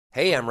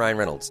Hey, I'm Ryan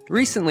Reynolds.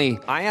 Recently,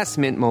 I asked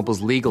Mint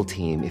Mobile's legal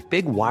team if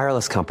big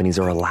wireless companies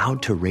are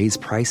allowed to raise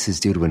prices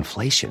due to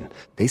inflation.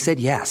 They said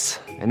yes.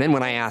 And then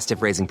when I asked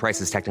if raising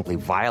prices technically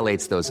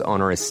violates those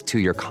onerous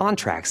two-year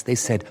contracts, they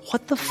said,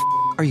 "What the f***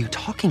 are you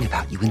talking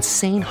about, you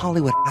insane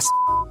Hollywood ass?"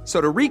 So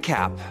to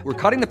recap, we're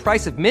cutting the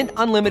price of Mint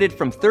Unlimited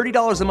from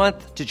 $30 a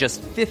month to just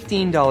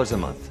 $15 a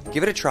month.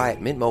 Give it a try at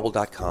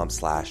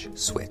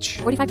mintmobile.com/switch.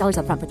 $45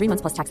 up front for 3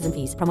 months plus taxes and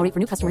fees. Promo rate for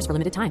new customers for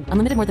limited time.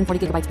 Unlimited more than 40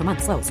 gigabytes per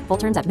month. Slows full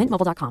terms at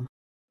mintmobile.com.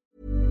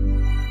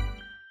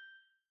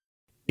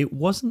 It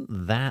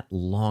wasn't that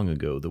long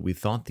ago that we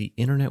thought the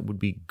internet would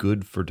be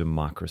good for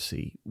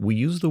democracy. We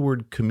used the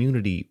word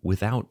community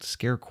without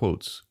scare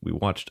quotes. We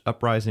watched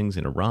uprisings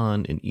in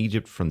Iran and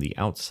Egypt from the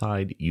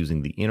outside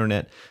using the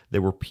internet.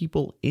 There were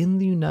people in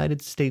the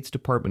United States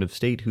Department of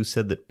State who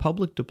said that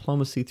public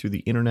diplomacy through the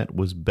internet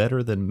was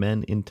better than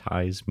men in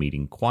ties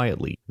meeting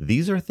quietly.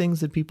 These are things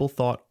that people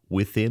thought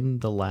within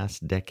the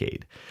last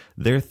decade.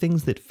 They're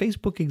things that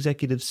Facebook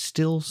executives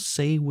still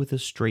say with a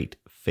straight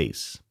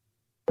face.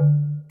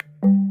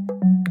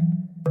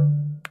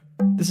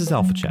 This is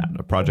Alpha Chat,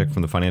 a project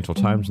from the Financial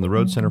Times and the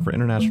Rhodes Center for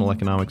International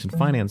Economics and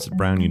Finance at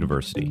Brown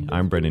University.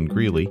 I'm Brendan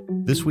Greeley.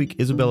 This week,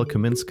 Isabella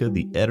Kaminska,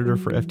 the editor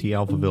for FT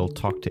Alphaville,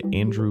 talked to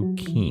Andrew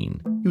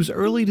Keen. He was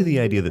early to the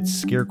idea that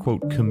scare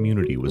quote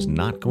community was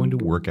not going to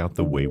work out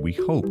the way we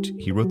hoped.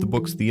 He wrote the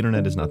books The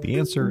Internet is Not the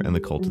Answer and The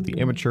Cult of the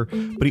Amateur,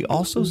 but he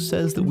also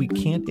says that we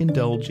can't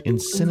indulge in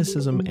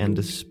cynicism and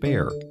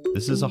despair.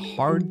 This is a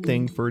hard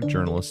thing for a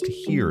journalist to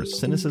hear.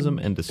 Cynicism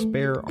and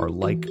despair are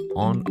like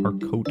on our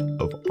coat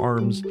of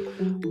arms,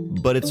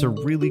 but it's a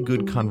really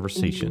good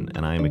conversation,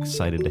 and I am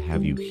excited to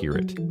have you hear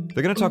it.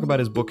 They're going to talk about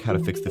his book, How to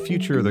Fix the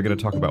Future. They're going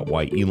to talk about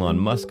why Elon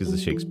Musk is a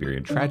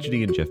Shakespearean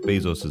tragedy and Jeff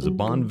Bezos is a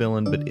Bond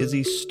villain, but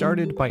Izzy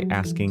started by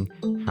asking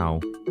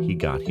how he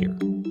got here.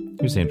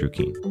 Here's Andrew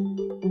Keen.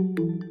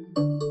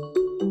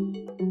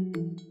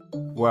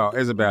 Well,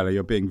 Isabella,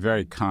 you're being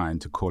very kind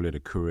to call it a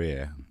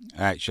career.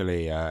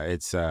 Actually,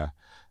 it's a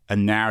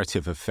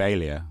narrative of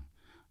failure.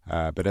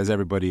 But as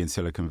everybody in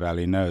Silicon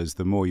Valley knows,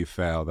 the more you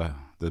fail, the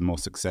more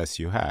success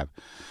you have.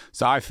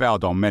 So I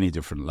failed on many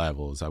different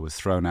levels. I was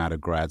thrown out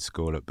of grad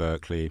school at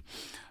Berkeley.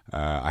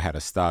 I had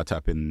a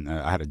startup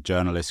I had a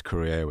journalist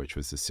career, which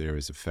was a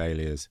series of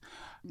failures.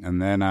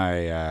 And then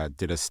I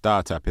did a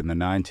startup in the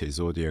 90s,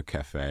 Audio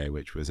Cafe,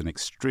 which was an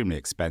extremely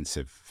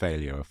expensive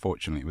failure.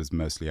 Fortunately, it was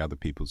mostly other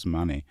people's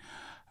money.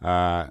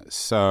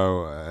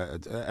 So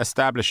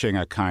establishing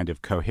a kind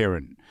of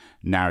coherent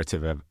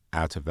narrative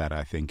out of that,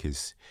 I think,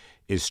 is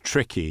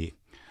tricky.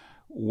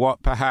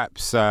 What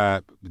perhaps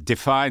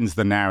defines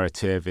the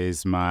narrative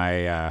is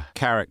my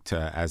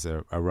character as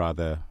a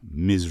rather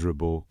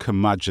miserable,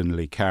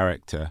 curmudgeonly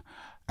character.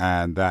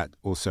 And that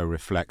also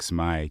reflects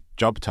my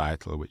job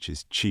title, which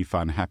is Chief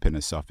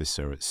Unhappiness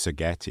Officer at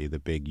Sogeti, the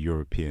big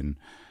European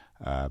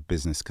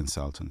business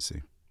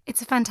consultancy.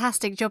 It's a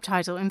fantastic job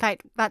title. In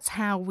fact, that's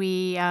how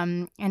we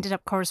ended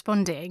up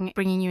corresponding,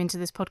 bringing you into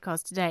this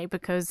podcast today,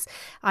 because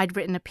I'd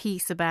written a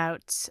piece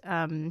about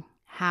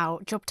how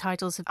job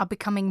titles are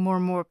becoming more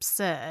and more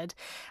absurd.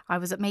 I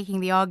was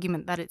making the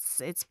argument that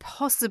it's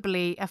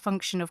possibly a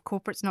function of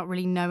corporates not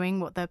really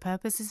knowing what their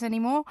purpose is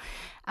anymore.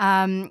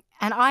 And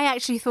I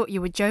actually thought you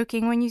were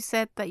joking when you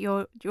said that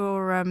your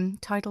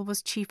title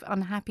was Chief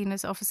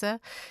Unhappiness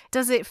Officer.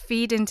 Does it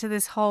feed into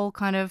this whole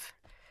kind of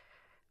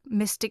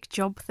mystic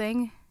job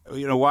thing?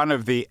 You know, one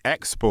of the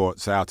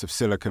exports out of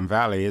Silicon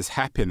Valley is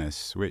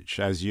happiness, which,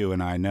 as you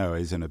and I know,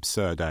 is an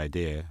absurd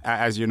idea.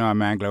 As you know,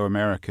 I'm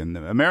Anglo-American.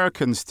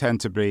 Americans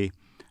tend to be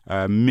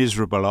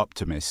miserable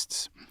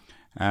optimists,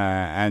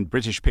 and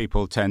British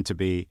people tend to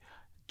be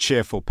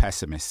cheerful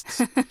pessimists.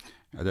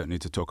 I don't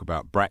need to talk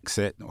about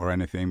Brexit or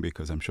anything,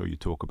 because I'm sure you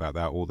talk about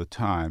that all the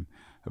time.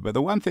 But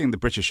the one thing the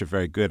British are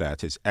very good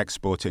at is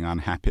exporting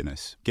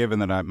unhappiness. Given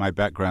that my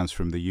background's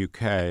from the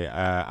UK,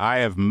 I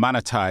have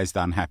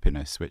monetized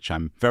unhappiness, which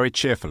I'm very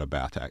cheerful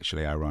about,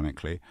 actually,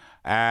 ironically.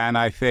 And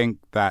I think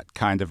that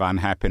kind of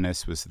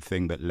unhappiness was the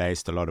thing that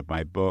laced a lot of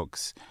my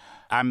books.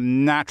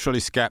 I'm naturally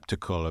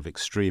skeptical of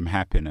extreme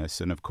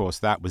happiness. And of course,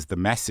 that was the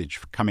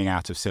message coming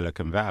out of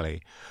Silicon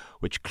Valley,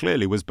 which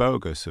clearly was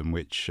bogus and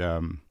which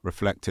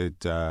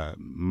reflected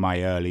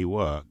my early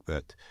work,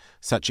 that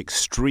such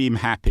extreme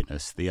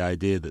happiness, the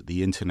idea that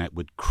the internet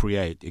would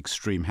create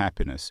extreme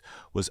happiness,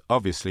 was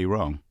obviously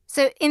wrong.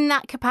 So in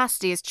that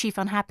capacity as Chief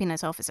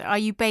Unhappiness Officer, are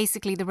you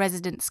basically the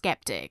resident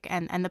skeptic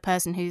and the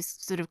person who's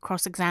sort of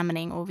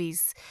cross-examining all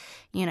these,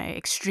 you know,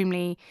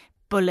 extremely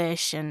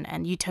bullish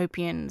and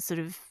utopian sort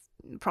of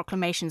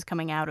proclamations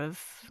coming out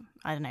of,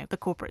 I don't know, the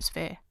corporate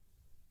sphere?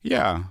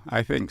 Yeah,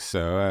 I think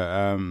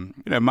so.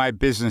 My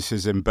business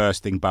is in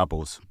bursting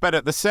bubbles. But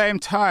at the same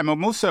time,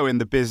 I'm also in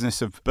the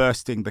business of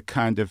bursting the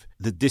kind of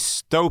the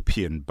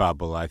dystopian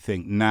bubble, I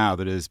think, now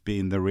that has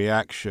been the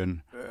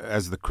reaction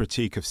as the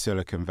critique of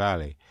Silicon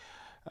Valley.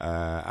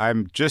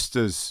 I'm just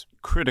as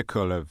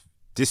critical of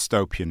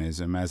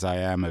dystopianism as I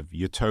am of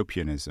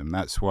utopianism.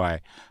 That's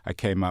why I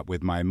came up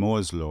with my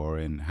Moore's Law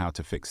in How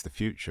to Fix the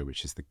Future,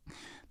 which is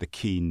the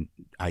key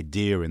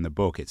idea in the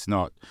book. It's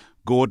not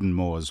Gordon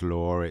Moore's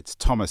law, it's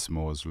Thomas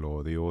Moore's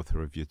law, the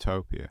author of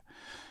Utopia.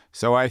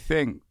 So I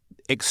think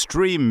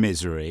extreme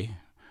misery,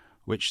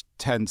 which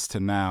tends to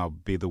now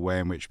be the way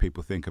in which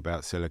people think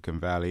about Silicon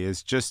Valley,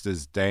 is just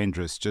as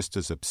dangerous, just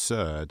as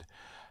absurd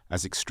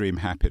as extreme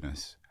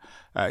happiness.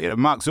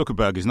 Mark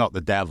Zuckerberg is not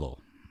the devil.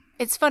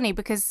 It's funny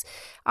because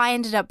I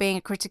ended up being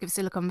a critic of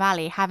Silicon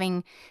Valley,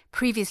 having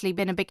previously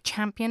been a big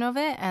champion of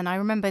it. And I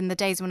remember in the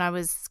days when I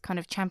was kind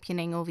of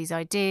championing all these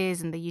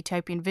ideas and the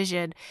utopian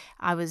vision,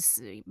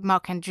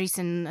 Mark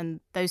Andreessen and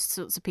those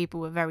sorts of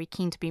people were very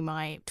keen to be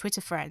my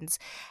Twitter friends.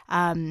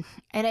 And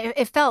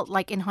it felt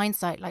like, in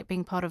hindsight, like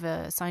being part of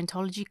a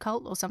Scientology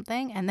cult or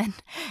something. And then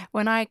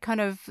when I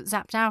kind of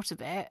zapped out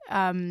of it,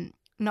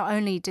 not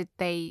only did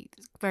they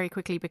very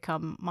quickly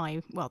become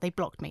they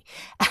blocked me,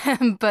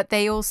 but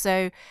they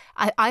also,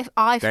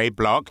 They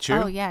blocked you?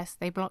 Oh, yes,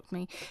 they blocked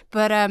me.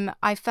 But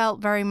I felt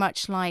very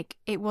much like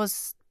it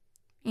was,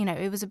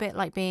 it was a bit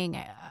like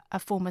being a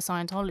former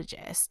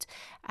Scientologist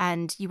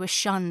and you were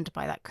shunned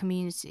by that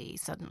community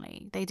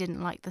suddenly. They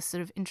didn't like the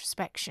sort of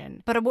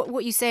introspection. But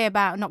what you say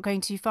about not going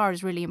too far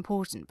is really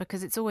important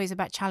because it's always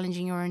about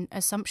challenging your own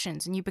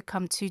assumptions, and you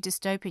become too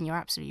dystopian. You're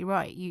absolutely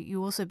right.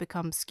 You also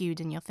become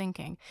skewed in your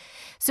thinking.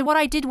 So what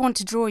I did want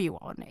to draw you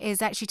on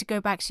is actually to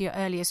go back to your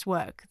earliest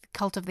work, The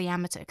Cult of the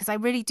Amateur, because I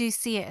really do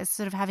see it as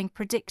sort of having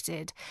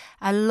predicted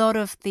a lot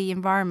of the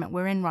environment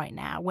we're in right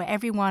now, where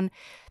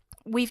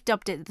we've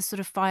dubbed it the sort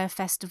of Fire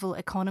Festival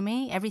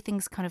economy.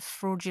 Everything's kind of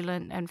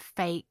fraudulent and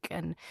fake,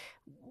 and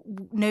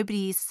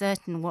nobody is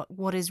certain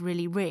what is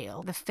really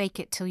real. The fake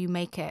it till you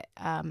make it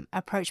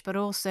approach, but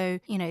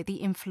also, the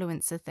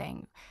influencer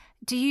thing.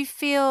 Do you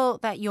feel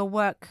that your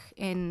work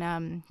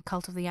in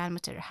Cult of the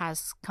Amateur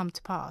has come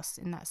to pass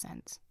in that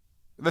sense?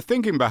 The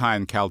thinking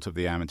behind Cult of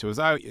the Amateur was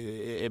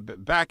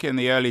back in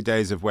the early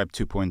days of Web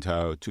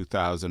 2.0,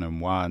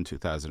 2001,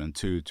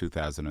 2002,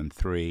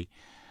 2003.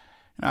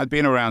 I'd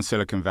been around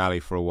Silicon Valley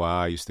for a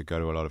while. I used to go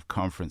to a lot of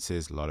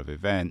conferences, a lot of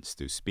events,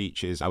 do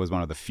speeches. I was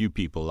one of the few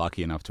people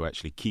lucky enough to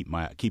actually keep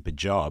a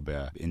job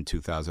in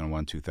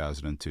 2001,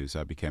 2002.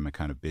 So I became a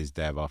kind of biz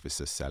dev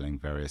officer selling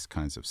various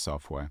kinds of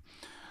software.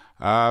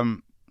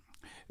 What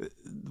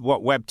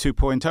Web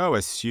 2.0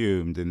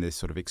 assumed in this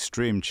sort of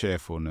extreme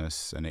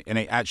cheerfulness, and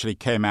it actually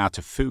came out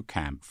of Foo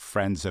Camp,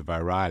 Friends of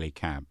O'Reilly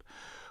Camp,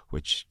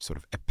 which sort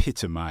of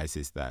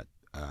epitomizes that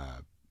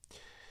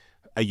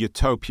a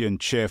utopian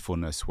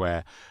cheerfulness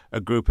where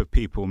a group of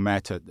people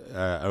met at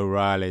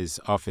O'Reilly's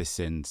office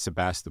in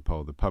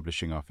Sebastopol, the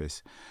publishing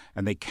office,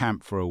 and they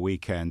camped for a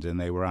weekend and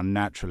they were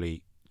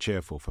unnaturally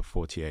cheerful for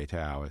 48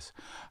 hours.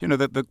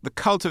 The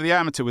Cult of the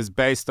Amateur was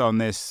based on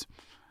this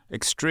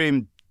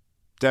extreme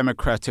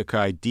democratic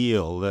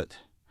ideal that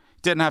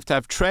didn't have to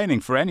have training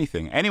for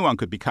anything. Anyone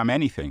could become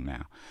anything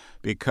now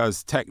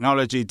because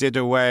technology did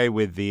away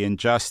with the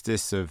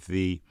injustice of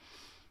the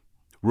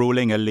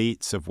ruling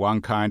elites of one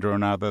kind or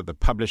another, the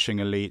publishing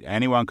elite.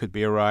 Anyone could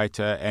be a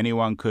writer,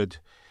 anyone could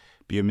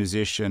be a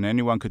musician,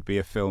 anyone could be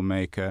a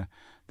filmmaker.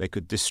 They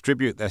could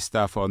distribute their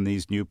stuff on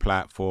these new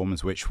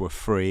platforms which were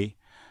free,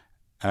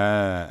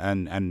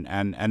 and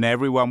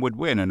everyone would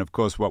win. And of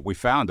course what we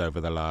found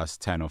over the last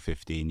 10 or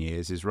 15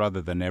 years is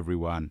rather than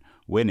everyone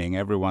winning,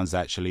 everyone's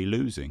actually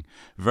losing.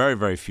 Very,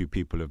 very few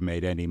people have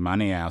made any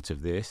money out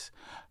of this.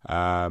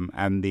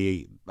 And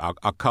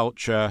our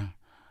culture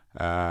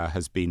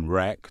has been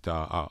wrecked,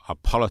 our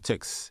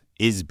politics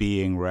is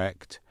being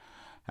wrecked,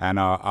 and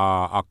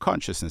our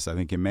consciousness, I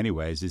think, in many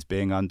ways, is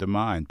being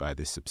undermined by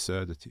this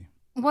absurdity.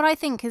 What I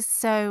think is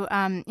so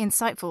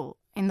insightful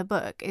in the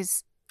book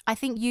is I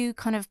think you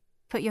kind of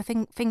put your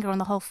finger on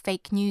the whole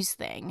fake news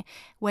thing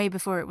way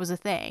before it was a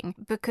thing,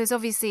 because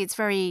obviously it's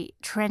very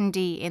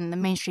trendy in the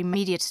mainstream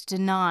media to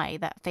deny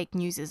that fake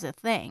news is a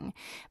thing.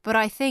 But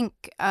I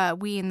think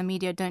we in the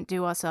media don't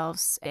do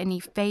ourselves any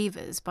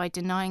favors by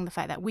denying the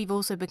fact that we've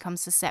also become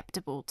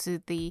susceptible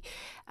to the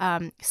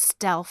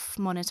stealth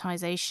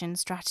monetization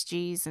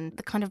strategies and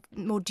the kind of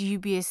more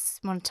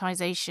dubious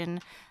monetization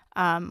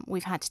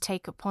we've had to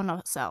take upon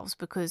ourselves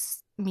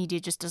because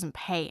media just doesn't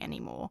pay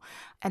anymore.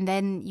 And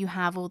then you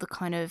have all the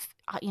kind of,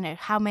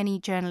 how many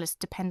journalists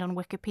depend on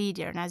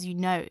Wikipedia? And as you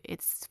know,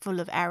 it's full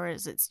of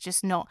errors. It's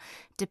just not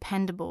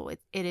dependable.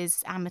 It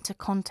is amateur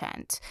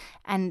content.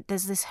 And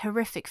there's this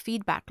horrific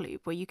feedback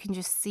loop where you can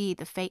just see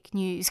the fake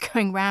news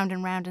going round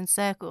and round in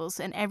circles,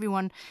 and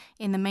everyone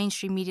in the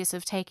mainstream media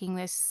sort of taking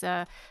this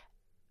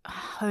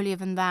holier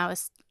than thou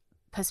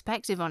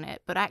perspective on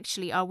it. But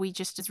actually, are we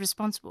just as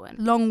responsible? And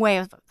long way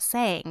of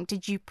saying,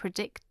 did you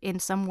predict in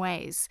some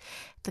ways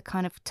the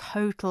kind of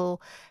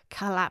total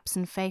collapse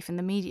in faith in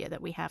the media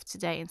that we have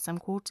today in some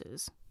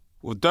quarters?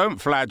 Well,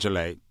 don't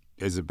flagellate,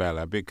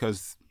 Isabella,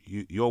 because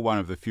you're one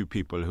of the few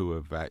people who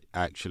have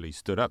actually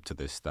stood up to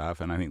this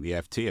stuff, and I think the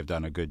FT have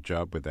done a good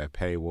job with their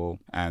paywall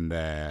and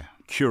their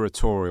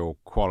curatorial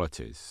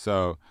qualities.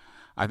 So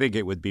I think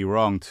it would be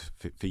wrong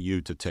for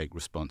you to take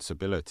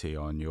responsibility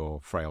on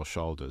your frail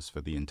shoulders for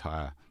the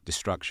entire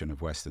destruction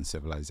of Western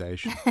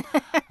civilization.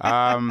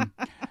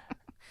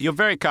 You're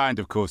very kind,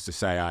 of course, to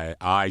say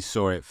I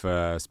saw it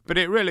first, but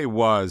it really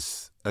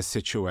was a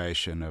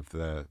situation of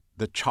the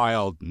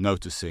child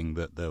noticing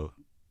that the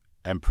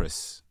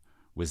empress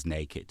was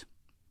naked,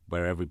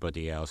 where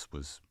everybody else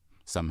was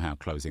somehow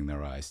closing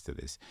their eyes to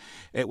this.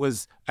 It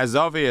was as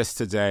obvious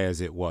today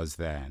as it was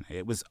then.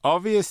 It was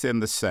obvious in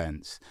the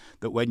sense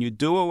that when you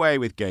do away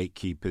with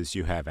gatekeepers,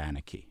 you have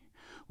anarchy.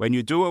 When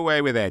you do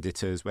away with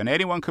editors, when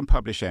anyone can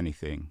publish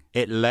anything,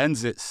 it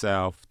lends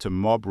itself to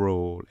mob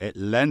rule. It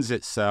lends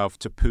itself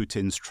to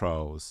Putin's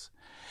trolls.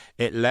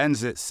 It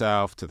lends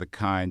itself to the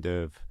kind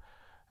of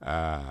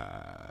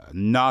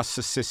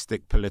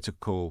narcissistic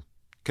political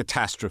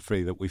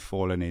catastrophe that we've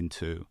fallen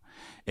into.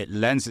 It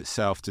lends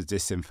itself to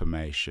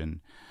disinformation,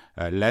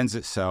 lends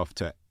itself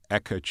to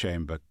echo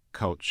chamber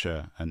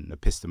culture and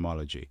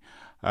epistemology.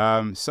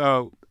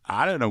 So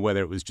I don't know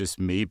whether it was just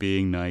me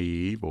being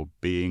naive or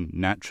being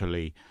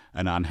naturally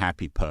an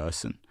unhappy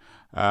person.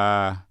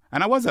 And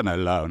I wasn't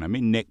alone. I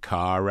mean, Nick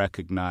Carr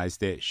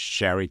recognized it.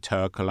 Sherry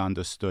Turkle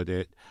understood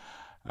it.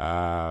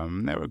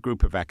 There were a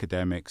group of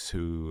academics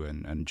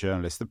and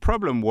journalists. The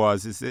problem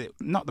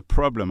not the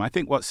problem. I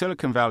think what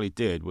Silicon Valley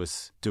did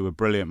was do a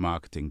brilliant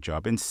marketing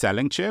job in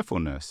selling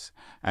cheerfulness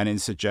and in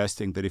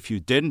suggesting that if you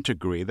didn't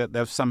agree, that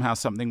there was somehow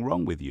something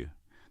wrong with you,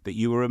 that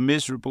you were a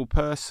miserable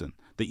person,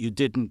 that you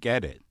didn't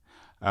get it,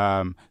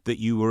 that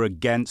you were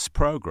against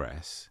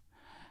progress.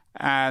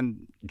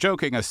 And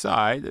joking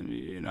aside,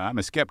 I'm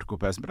a skeptical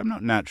person, but I'm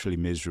not naturally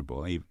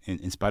miserable,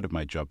 in spite of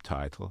my job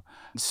title.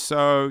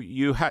 So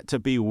you had to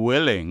be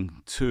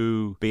willing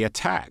to be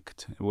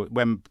attacked.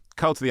 When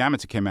Cult of the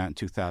Amateur came out in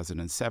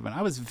 2007,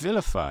 I was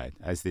vilified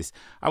as this.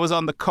 I was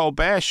on the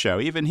Colbert Show.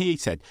 Even he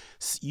said,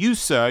 "You,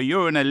 sir,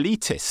 you're an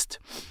elitist."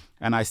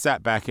 And I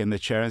sat back in the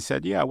chair and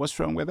said, "Yeah, what's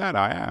wrong with that?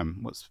 I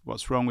am.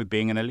 What's wrong with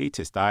being an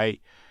elitist? I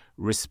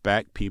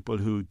respect people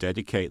who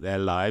dedicate their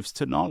lives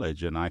to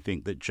knowledge. And I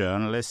think that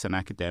journalists and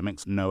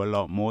academics know a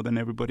lot more than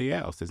everybody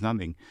else. There's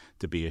nothing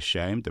to be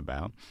ashamed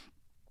about."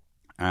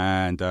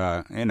 And,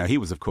 he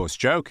was, of course,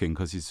 joking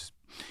because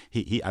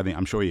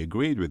I'm sure he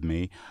agreed with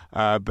me.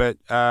 But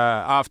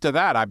after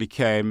that, I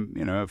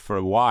became, for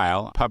a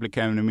while, public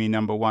enemy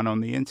number one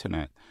on the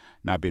internet.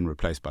 Now I've been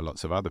replaced by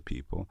lots of other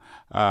people.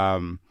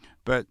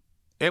 But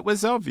it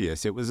was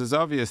obvious. It was as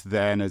obvious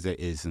then as it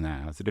is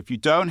now that if you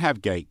don't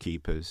have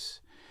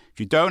gatekeepers, if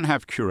you don't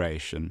have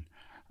curation,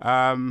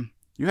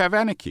 you have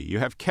anarchy, you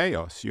have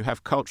chaos, you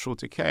have cultural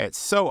decay. It's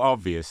so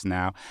obvious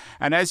now.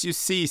 And as you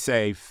see,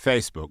 say,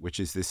 Facebook,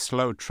 which is this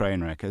slow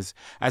train wreck, as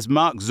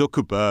Mark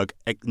Zuckerberg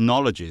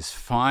acknowledges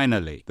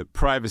finally that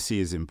privacy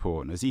is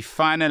important, as he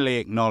finally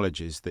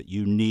acknowledges that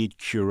you need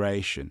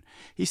curation,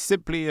 he's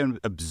simply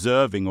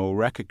observing or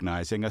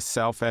recognizing a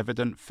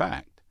self-evident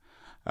fact,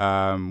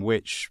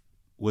 which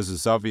was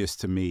as obvious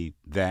to me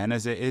then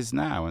as it is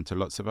now and to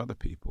lots of other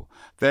people.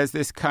 There's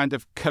this kind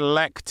of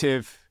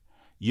collective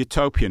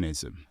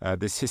utopianism,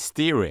 this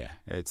hysteria.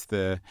 It's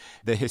the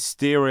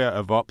hysteria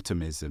of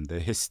optimism, the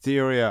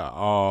hysteria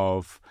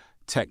of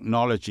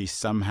technology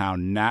somehow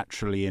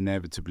naturally,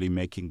 inevitably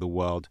making the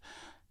world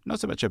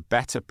not so much a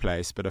better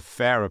place, but a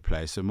fairer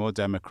place, a more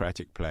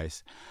democratic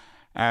place.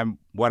 And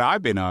what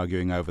I've been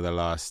arguing over the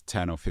last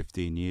 10 or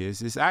 15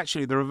 years is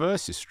actually the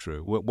reverse is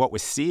true. What we're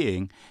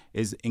seeing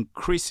is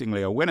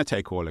increasingly a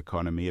winner-take-all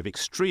economy of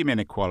extreme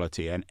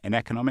inequality and in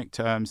economic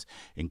terms,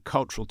 in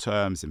cultural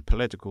terms, in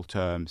political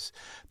terms,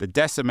 the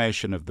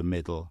decimation of the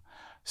middle.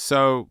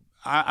 So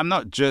I'm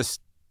not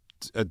just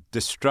a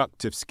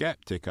destructive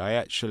skeptic. I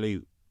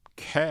actually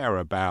care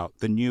about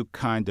the new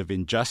kind of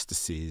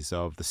injustices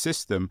of the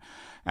system.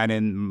 And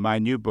in my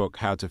new book,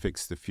 How to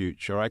Fix the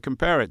Future, I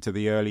compare it to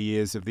the early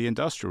years of the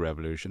Industrial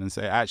Revolution and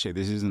say, actually,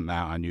 this isn't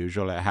that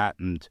unusual. It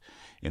happened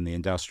in the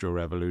Industrial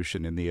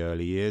Revolution in the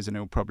early years, and it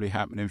will probably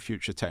happen in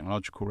future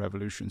technological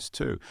revolutions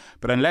too.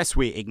 But unless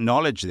we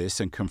acknowledge this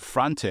and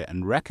confront it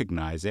and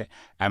recognize it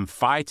and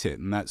fight it,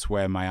 and that's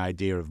where my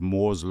idea of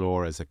Moore's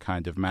Law as a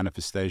kind of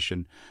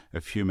manifestation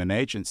of human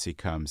agency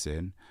comes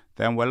in,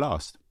 then we're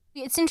lost.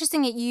 It's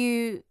interesting that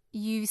you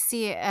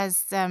see it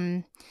as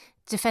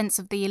defense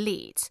of the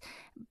elite.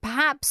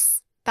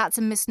 Perhaps that's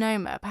a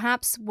misnomer.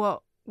 Perhaps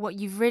what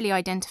you've really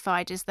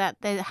identified is that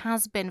there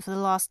has been for the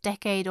last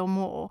decade or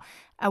more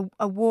a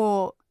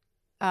war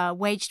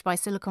waged by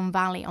Silicon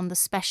Valley on the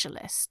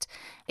specialist.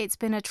 It's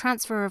been a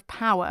transfer of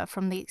power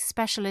from the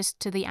specialist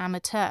to the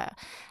amateur.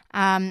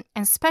 And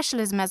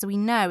specialism, as we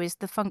know, is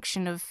the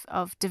function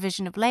of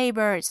division of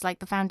labor. It's like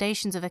the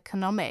foundations of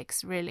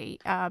economics, really.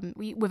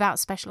 Without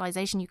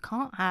specialization, you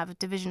can't have a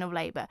division of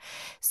labor.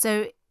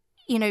 So,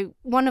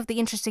 one of the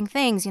interesting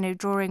things,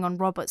 drawing on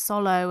Robert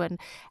Solow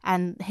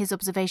and his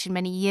observation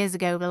many years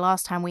ago, the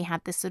last time we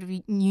had this sort of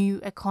new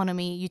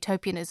economy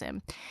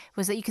utopianism,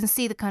 was that you can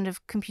see the kind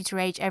of computer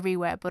age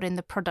everywhere, but in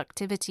the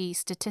productivity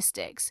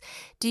statistics.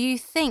 Do you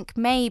think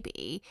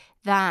maybe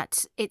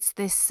that it's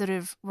this sort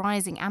of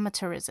rising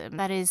amateurism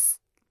that is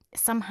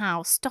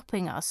somehow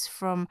stopping us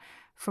from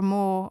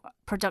more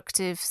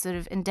productive sort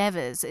of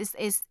endeavors?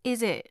 Is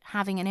it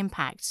having an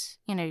impact,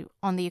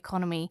 on the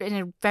economy in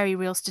a very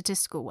real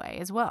statistical way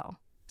as well?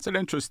 It's an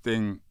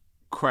interesting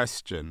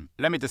question.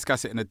 Let me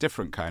discuss it in a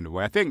different kind of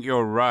way. I think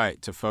you're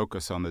right to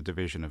focus on the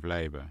division of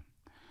labor.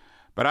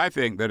 But I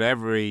think that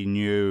every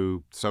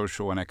new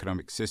social and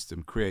economic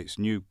system creates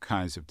new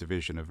kinds of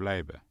division of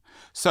labor.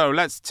 So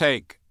let's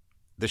take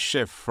the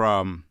shift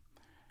from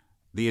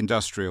the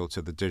industrial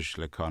to the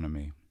digital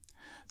economy.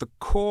 The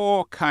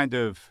core kind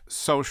of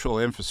social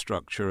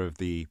infrastructure of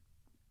the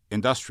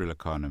industrial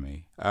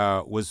economy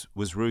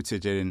was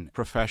rooted in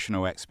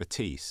professional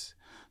expertise.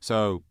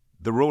 So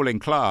the ruling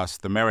class,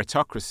 the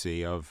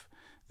meritocracy of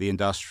the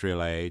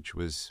industrial age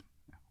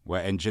were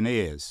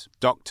engineers,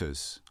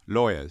 doctors,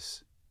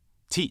 lawyers,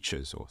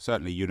 teachers, or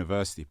certainly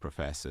university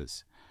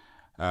professors,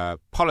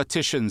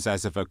 politicians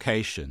as a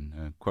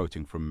vocation,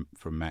 quoting from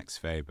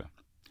Max Weber.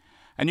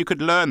 And you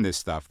could learn this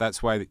stuff.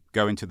 That's why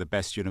going to the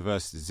best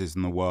universities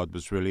in the world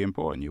was really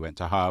important. You went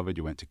to Harvard,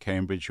 you went to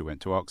Cambridge, you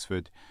went to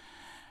Oxford,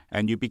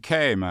 and you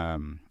became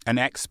an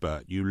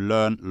expert. You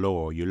learned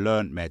law, you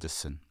learned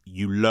medicine,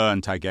 you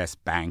learned, I guess,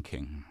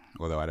 banking,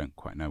 although I don't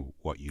quite know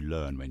what you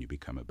learn when you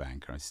become a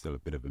banker. It's still a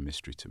bit of a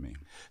mystery to me.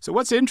 So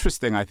what's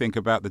interesting, I think,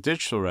 about the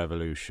digital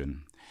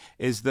revolution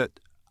is that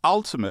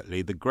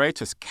ultimately the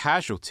greatest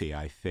casualty,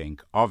 I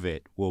think, of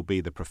it will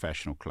be the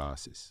professional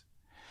classes.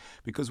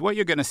 Because what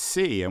you're going to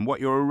see, and what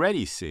you're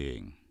already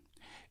seeing,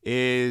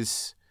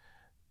 is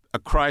a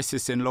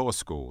crisis in law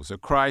schools, a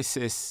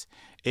crisis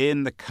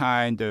in the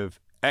kind of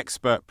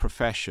expert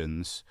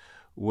professions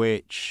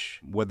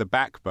which were the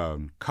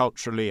backbone,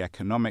 culturally,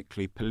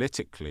 economically,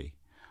 politically,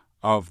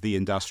 of the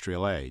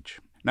industrial age.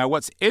 Now,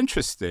 what's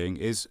interesting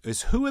is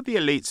who are the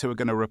elites who are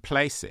going to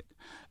replace it?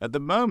 At the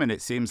moment,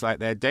 it seems like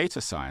they're data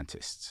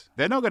scientists.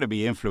 They're not going to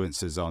be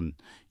influencers on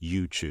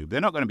YouTube.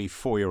 They're not going to be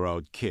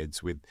 4-year-old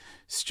kids with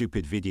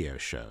stupid video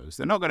shows.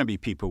 They're not going to be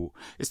people,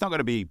 it's not going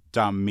to be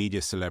dumb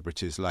media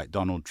celebrities like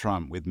Donald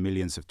Trump with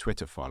millions of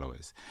Twitter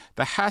followers.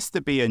 There has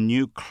to be a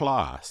new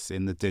class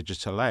in the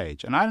digital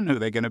age, and I don't know who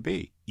they're going to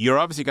be. You're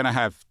obviously going to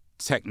have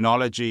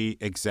technology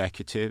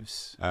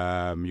executives,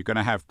 you're going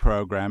to have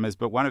programmers,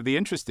 but one of the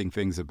interesting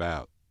things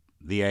about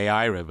the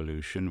AI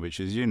revolution,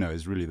 which, as you know,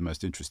 is really the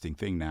most interesting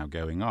thing now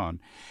going on,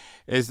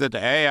 is that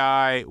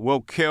AI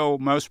will kill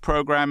most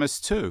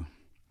programmers too.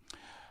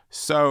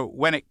 So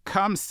when it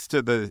comes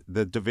to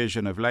the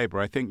division of labor,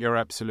 I think you're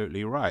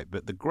absolutely right.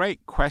 But the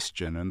great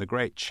question and the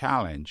great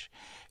challenge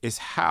is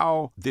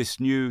how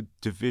this new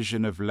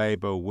division of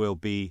labor will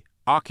be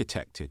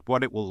architected,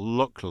 what it will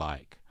look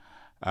like.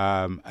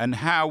 And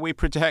how we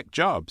protect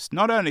jobs.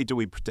 Not only do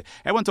we protect,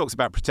 everyone talks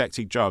about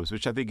protecting jobs,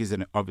 which I think is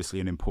obviously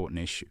an important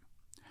issue.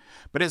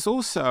 But it's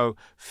also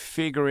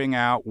figuring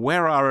out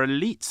where our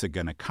elites are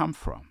going to come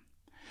from.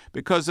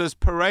 Because as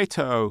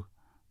Pareto,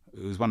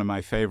 who's one of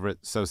my favorite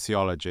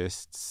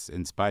sociologists,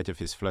 in spite of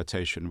his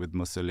flirtation with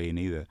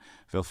Mussolini, the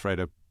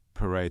Vilfredo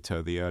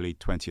Pareto, the early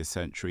 20th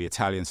century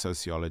Italian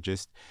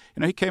sociologist,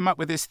 he came up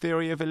with this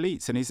theory of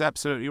elites, and he's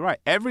absolutely right.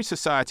 Every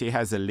society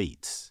has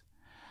elites.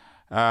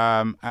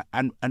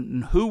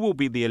 And who will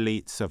be the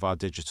elites of our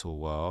digital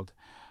world?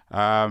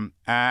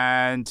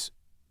 And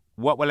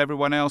what will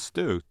everyone else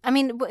do? I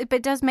mean,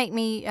 it does make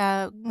me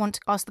want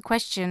to ask the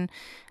question,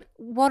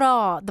 what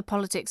are the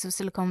politics of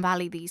Silicon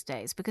Valley these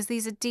days? Because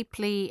these are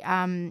deeply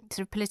sort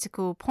of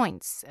political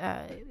points.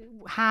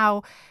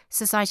 How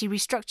society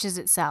restructures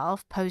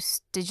itself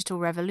post-digital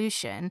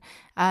revolution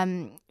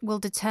will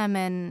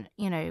determine,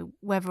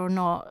 whether or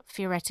not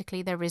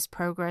theoretically there is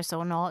progress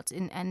or not.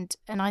 And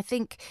I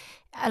think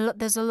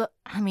there's a lot,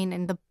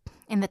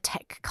 in the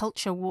tech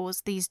culture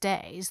wars these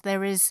days,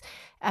 there is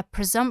a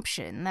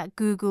presumption that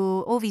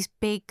Google, all these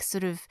big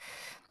sort of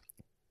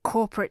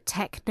corporate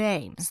tech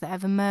names that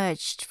have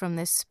emerged from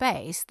this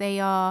space,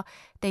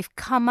 they've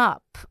come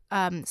up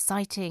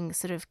citing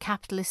sort of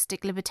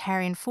capitalistic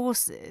libertarian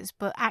forces,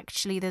 but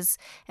actually there's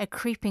a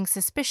creeping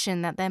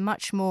suspicion that they're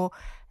much more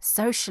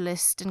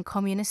socialist and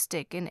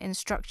communistic in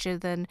structure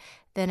than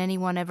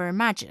anyone ever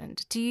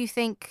imagined. Do you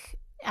think,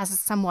 as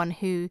someone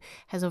who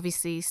has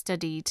obviously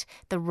studied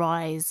the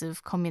rise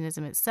of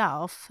communism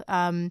itself,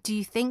 do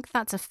you think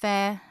that's a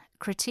fair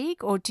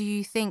critique? Or do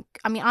you think,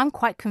 I'm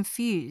quite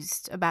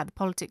confused about the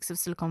politics of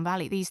Silicon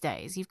Valley these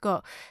days. You've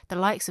got the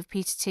likes of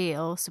Peter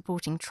Thiel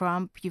supporting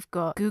Trump. You've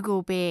got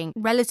Google being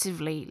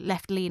relatively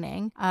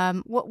left-leaning.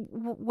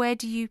 Where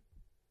do you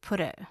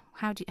put it?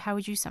 How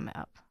would you sum it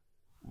up?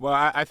 Well,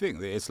 I think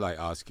that it's like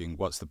asking,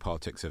 what's the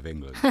politics of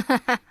England?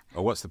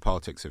 Or what's the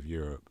politics of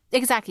Europe?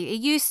 Exactly.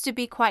 It used to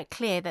be quite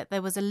clear that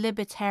there was a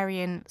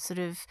libertarian sort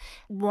of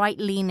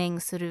right-leaning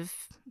sort of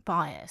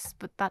bias,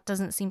 but that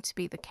doesn't seem to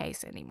be the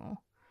case anymore.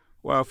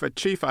 Well, for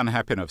chief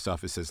unhappiness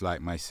officers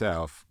like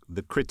myself,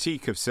 the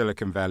critique of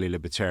Silicon Valley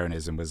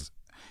libertarianism was,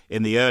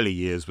 in the early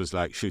years, was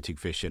like shooting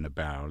fish in a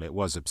barrel. It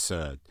was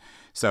absurd.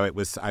 So it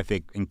was, I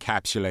think,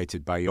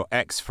 encapsulated by your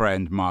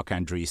ex-friend Mark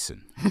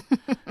Andreessen,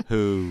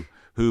 who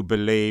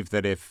believed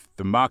that if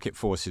the market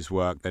forces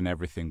worked, then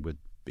everything would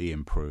be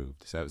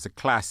improved. So it was a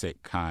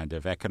classic kind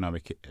of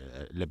economic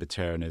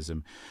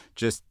libertarianism.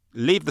 Just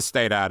leave the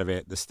state out of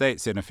it. The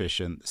state's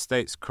inefficient. The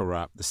state's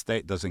corrupt. The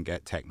state doesn't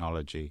get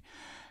technology.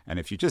 And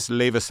if you just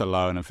leave us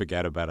alone and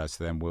forget about us,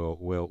 then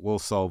we'll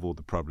solve all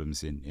the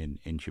problems in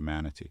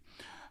humanity.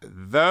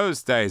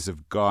 Those days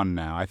have gone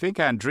now. I think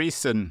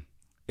Andreessen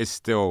is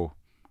still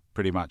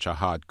pretty much a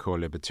hardcore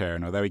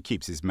libertarian, although he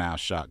keeps his mouth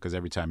shut because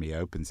every time he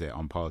opens it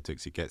on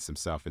politics, he gets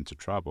himself into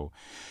trouble.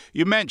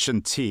 You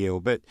mentioned Thiel,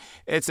 but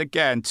it's,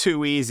 again,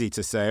 too easy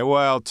to say,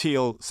 well,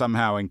 Thiel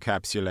somehow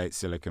encapsulates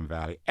Silicon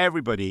Valley.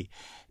 Everybody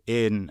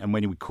and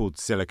when we called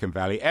Silicon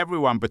Valley,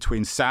 everyone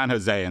between San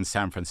Jose and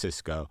San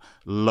Francisco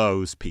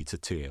loathes Peter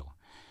Thiel.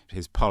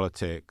 His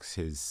politics,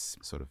 his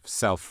sort of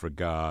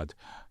self-regard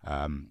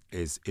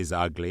is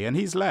ugly, and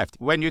he's left.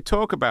 When you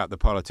talk about the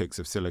politics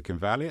of Silicon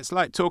Valley, it's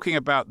like talking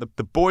about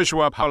the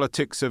bourgeois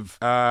politics of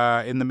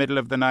in the middle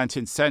of the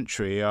 19th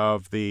century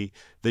of the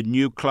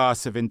new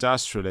class of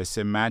industrialists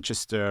in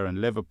Manchester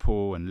and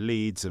Liverpool and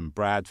Leeds and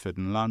Bradford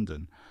and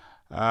London.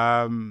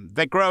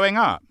 They're growing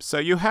up. So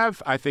you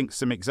have, I think,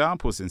 some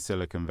examples in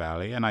Silicon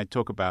Valley, and I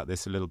talk about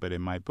this a little bit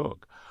in my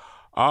book,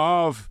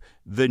 of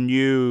the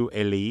new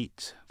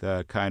elite,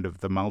 the kind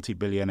of the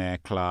multi-billionaire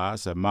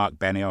class. Mark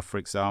Benioff, for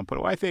example,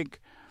 who I think,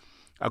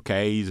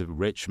 okay, he's a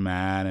rich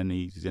man and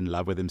he's in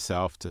love with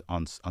himself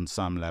on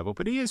some level,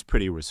 but he is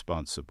pretty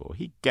responsible.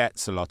 He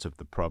gets a lot of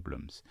the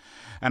problems.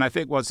 And I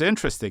think what's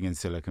interesting in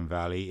Silicon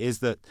Valley is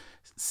that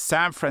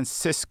San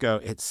Francisco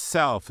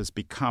itself has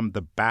become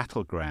the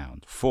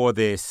battleground for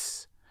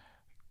this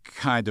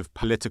kind of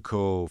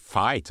political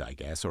fight, I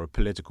guess, or a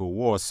political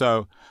war.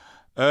 So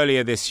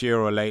earlier this year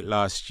or late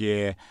last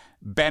year,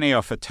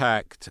 Benioff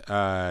attacked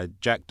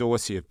Jack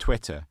Dorsey of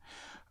Twitter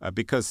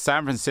because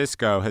San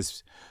Francisco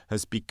has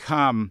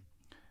become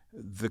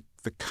the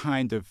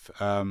kind of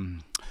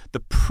the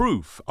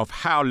proof of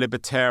how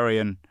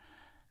libertarianism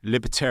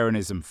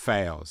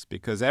fails.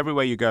 Because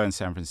everywhere you go in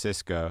San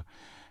Francisco,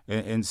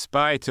 in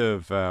spite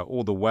of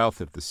all the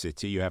wealth of the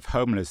city, you have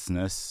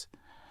homelessness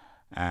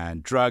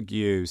and drug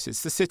use.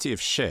 It's the city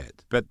of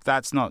shit. But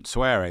that's not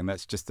swearing.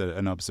 That's just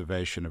an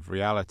observation of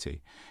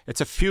reality.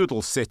 It's a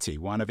feudal city,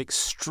 one of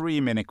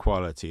extreme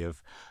inequality,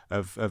 of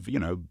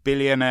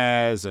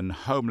billionaires and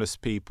homeless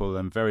people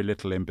and very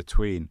little in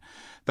between.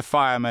 The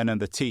firemen and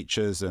the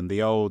teachers and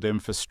the old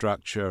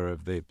infrastructure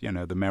of the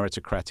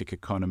meritocratic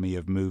economy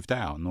have moved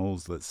out, and all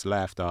that's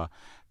left are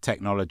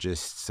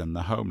technologists and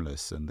the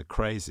homeless and the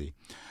crazy.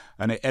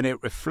 And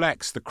it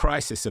reflects the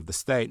crisis of the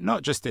state,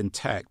 not just in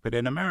tech, but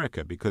in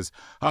America, because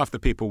half the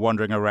people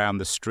wandering around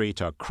the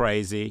street are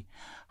crazy.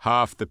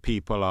 Half the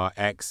people are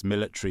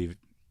ex-military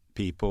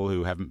people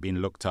who haven't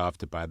been looked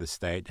after by the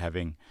state,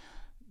 having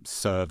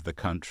served the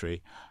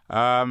country.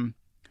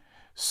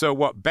 So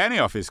what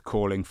Benioff is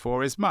calling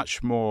for is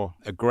much more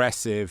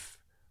aggressive,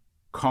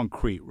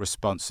 concrete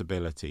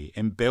responsibility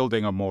in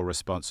building a more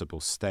responsible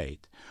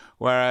state.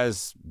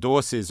 Whereas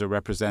Dorsey's a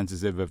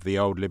representative of the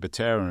old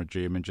libertarian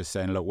regime and just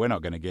saying, look, we're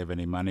not going to give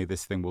any money.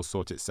 This thing will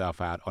sort itself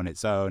out on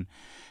its own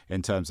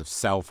in terms of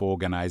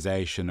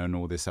self-organization and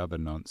all this other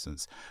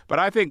nonsense. But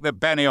I think that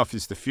Benioff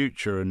is the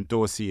future and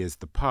Dorsey is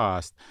the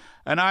past.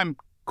 And I'm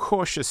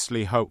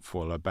cautiously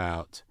hopeful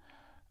about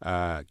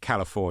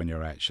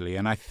California, actually.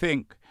 And I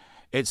think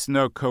it's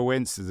no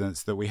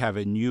coincidence that we have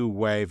a new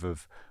wave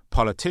of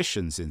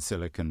politicians in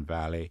Silicon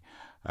Valley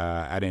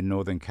and in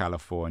Northern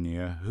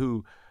California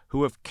who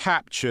have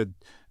captured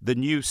the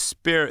new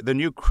spirit, the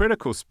new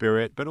critical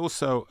spirit, but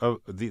also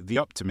the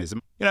optimism.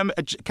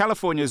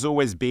 California has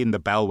always been the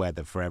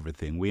bellwether for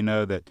everything. We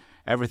know that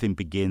everything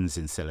begins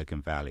in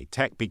Silicon Valley.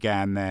 Tech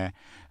began there,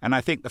 and I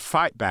think the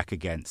fight back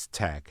against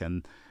tech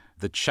and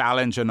the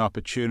challenge and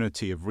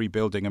opportunity of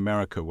rebuilding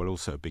America will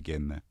also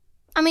begin there.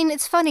 I mean,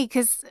 it's funny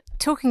because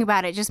talking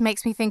about it just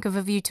makes me think of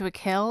A View to a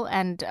Kill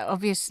and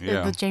obviously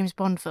the James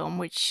Bond film,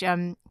 which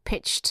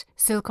pitched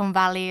Silicon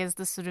Valley as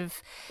the sort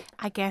of,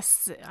 I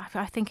guess,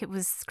 I think it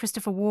was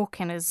Christopher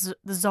Walken as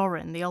the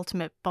Zorin, the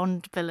ultimate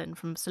Bond villain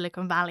from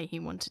Silicon Valley. He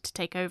wanted to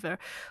take over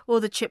all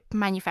the chip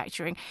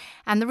manufacturing.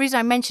 And the reason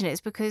I mention it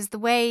is because the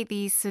way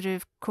these sort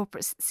of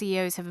corporate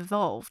CEOs have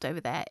evolved over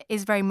there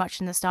is very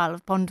much in the style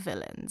of Bond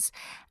villains.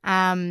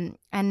 And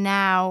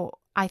now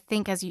I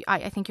think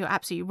I think you're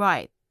absolutely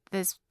right.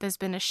 There's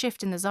been a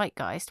shift in the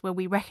zeitgeist where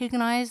we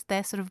recognise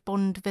their sort of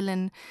Bond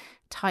villain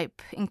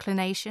type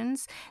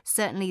inclinations.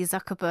 Certainly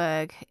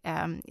Zuckerberg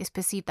is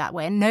perceived that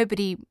way, and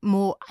nobody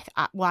more.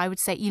 Well, I would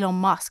say Elon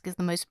Musk is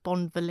the most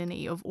Bond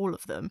villainy of all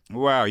of them.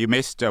 Wow, you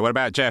missed. What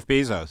about Jeff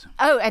Bezos?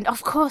 Oh, and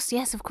of course,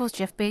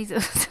 Jeff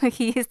Bezos.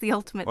 He is the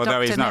ultimate.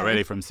 Although he's not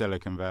really from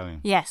Silicon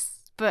Valley. Yes,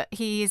 but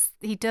he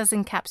does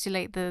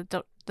encapsulate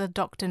the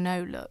Dr.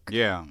 No look.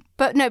 Yeah.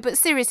 But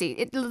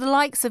seriously, the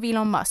likes of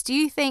Elon Musk, do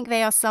you think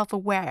they are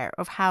self-aware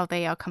of how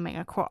they are coming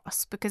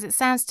across? Because it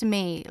sounds to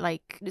me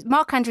like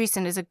Mark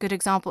Andreessen is a good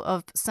example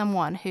of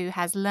someone who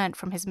has learnt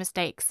from his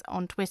mistakes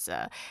on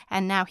Twitter,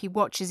 and now he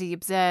watches, he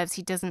observes,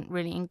 he doesn't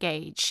really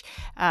engage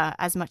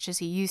as much as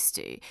he used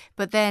to.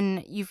 But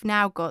then you've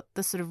now got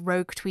the sort of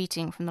rogue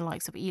tweeting from the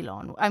likes of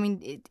Elon. I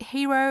mean,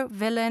 hero,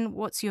 villain,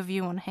 what's your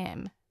view on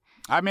him?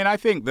 I mean, I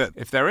think that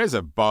if there is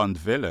a Bond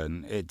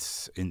villain,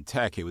 it's in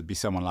tech, it would be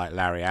someone like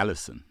Larry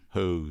Ellison,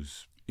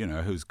 whose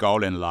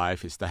goal in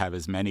life is to have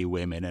as many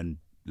women and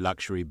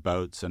luxury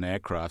boats and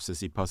aircrafts as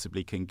he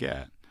possibly can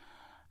get,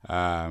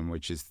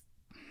 which is,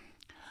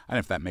 I don't know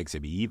if that makes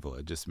him evil.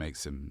 It just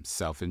makes him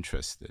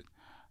self-interested.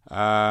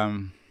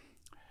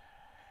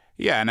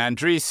 And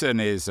Andreessen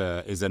is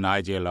an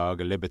ideologue,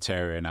 a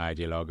libertarian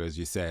ideologue, as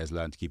you say, has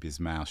learned to keep his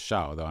mouth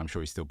shut, although I'm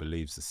sure he still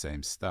believes the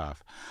same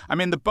stuff. I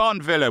mean, the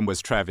Bond villain was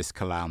Travis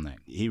Kalanick.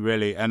 He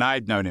really, and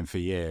I'd known him for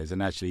years,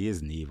 and actually he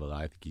isn't evil.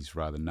 I think he's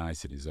rather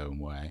nice in his own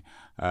way.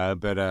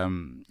 But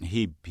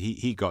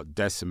he got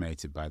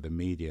decimated by the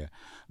media.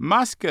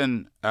 Musk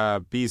and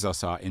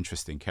Bezos are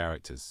interesting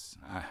characters.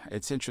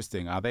 It's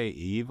interesting. Are they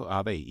evil?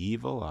 Are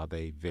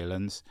they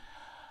villains?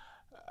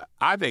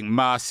 I think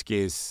Musk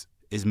is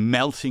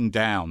melting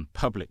down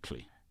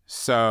publicly.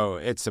 So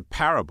it's a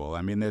parable.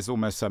 I mean, there's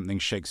almost something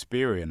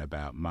Shakespearean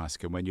about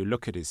Musk. And when you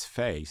look at his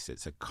face,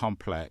 it's a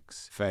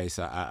complex face.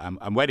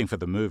 I'm waiting for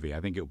the movie.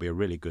 I think it'll be a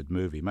really good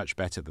movie, much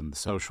better than The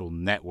Social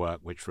Network,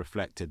 which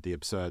reflected the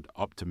absurd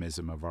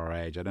optimism of our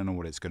age. I don't know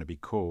what it's going to be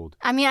called.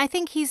 I mean, I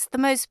think he's the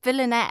most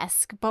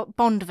villainesque,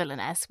 Bond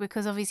villainesque,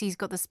 because obviously he's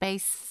got the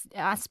space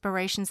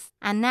aspirations.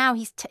 And now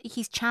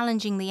he's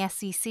challenging the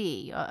SEC.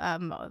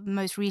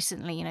 Most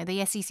recently,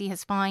 the SEC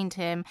has fined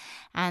him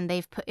and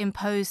they've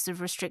imposed the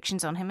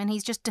restrictions on him. And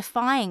he's just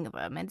defying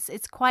them.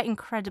 It's quite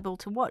incredible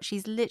to watch.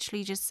 He's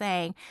literally just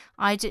saying,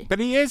 "I do." But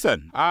he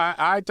isn't.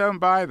 I don't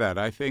buy that.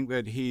 I think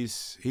that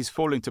he's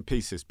falling to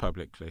pieces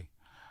publicly.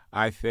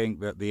 I think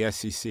that the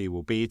SEC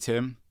will beat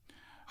him.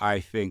 I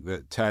think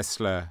that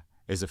Tesla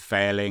is a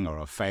failing or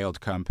a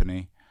failed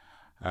company.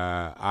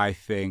 I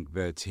think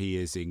that he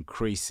is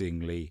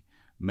increasingly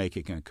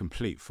making a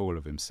complete fool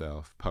of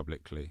himself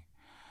publicly,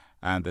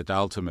 and that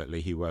ultimately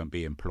he won't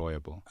be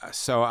employable.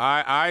 So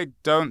I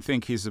don't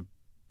think he's a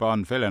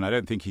Bond villain. I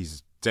don't think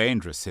he's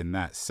dangerous in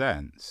that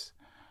sense.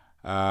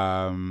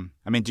 I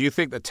mean, do you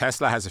think that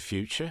Tesla has a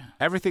future?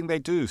 Everything they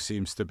do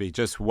seems to be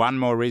just one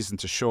more reason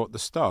to short the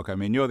stock. I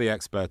mean, you're the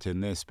expert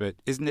in this, but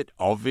isn't it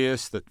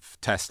obvious that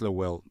Tesla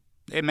will,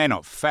 it may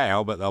not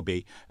fail, but they'll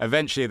be,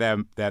 eventually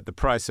the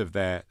price of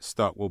their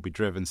stock will be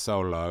driven so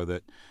low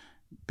that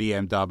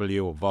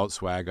BMW or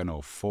Volkswagen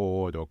or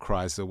Ford or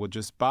Chrysler will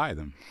just buy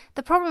them.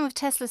 The problem with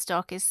Tesla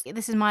stock is,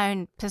 this is my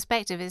own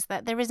perspective, is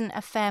that there isn't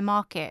a fair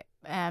market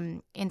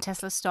in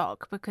Tesla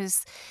stock,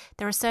 because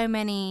there are so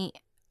many,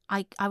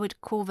 I would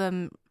call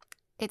them,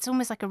 it's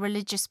almost like a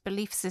religious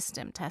belief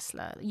system,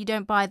 Tesla. You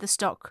don't buy the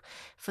stock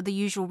for the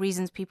usual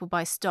reasons people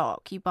buy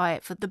stock. You buy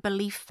it for the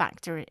belief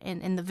factor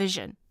in the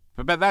vision.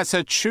 But that's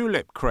a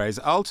tulip craze.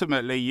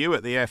 Ultimately, you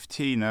at the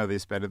FT know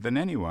this better than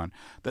anyone,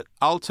 that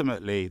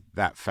ultimately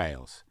that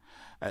fails.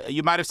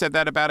 You might have said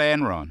that about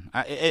Enron.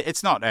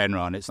 It's not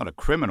Enron. It's not a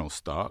criminal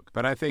stock.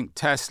 But I think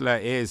Tesla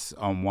is,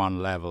 on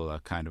one level, a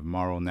kind of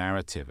moral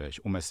narrative,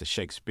 almost a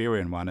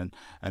Shakespearean one.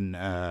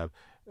 And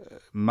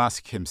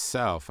Musk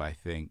himself, I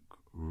think,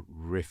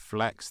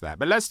 reflects that.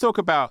 But let's talk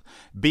about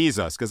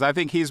Bezos, because I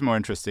think he's more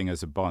interesting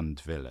as a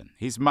Bond villain.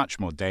 He's much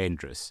more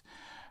dangerous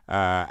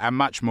and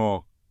much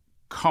more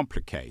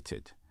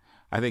complicated.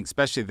 I think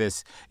especially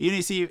this,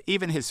 you see,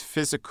 even his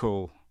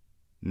physical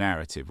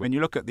narrative. When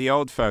you look at the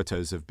old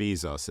photos of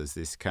Bezos as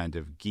this kind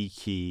of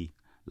geeky,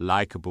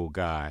 likable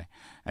guy,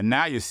 and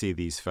now you see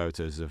these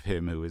photos of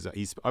him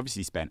he's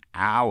obviously spent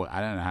hours, I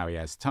don't know how he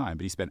has time,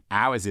 but he spent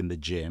hours in the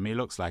gym. He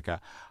looks like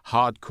a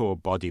hardcore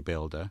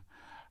bodybuilder.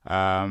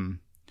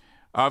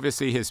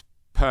 Obviously his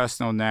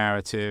personal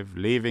narrative,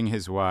 leaving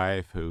his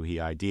wife, who he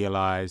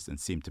idealized and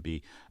seemed to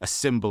be a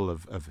symbol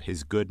of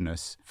his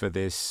goodness, for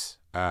this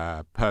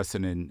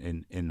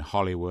person in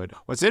Hollywood.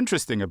 What's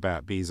interesting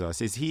about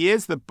Bezos is he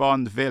is the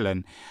Bond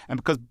villain, and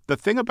because the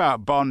thing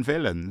about Bond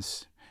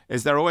villains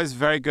is they're always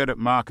very good at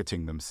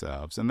marketing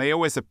themselves, and they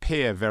always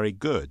appear very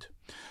good.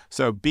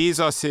 So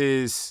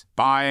Bezos's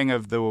buying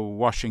of the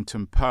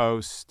Washington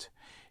Post,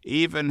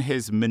 even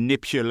his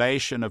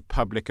manipulation of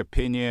public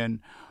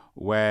opinion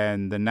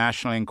when the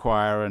National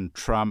Enquirer and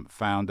Trump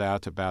found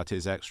out about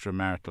his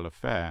extramarital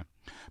affair.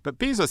 But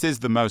Bezos is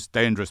the most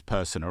dangerous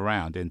person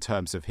around in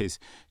terms of his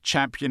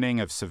championing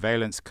of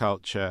surveillance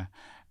culture,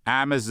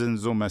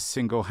 Amazon's almost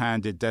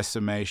single-handed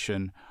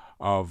decimation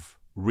of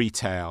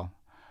retail,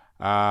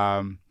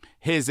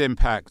 his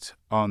impact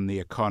on the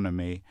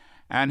economy,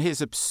 and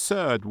his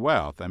absurd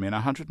wealth. I mean,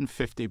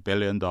 $150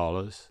 billion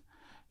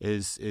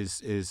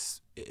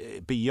is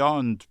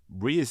beyond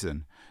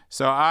reason.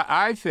 So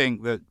I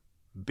think that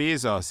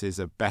Bezos is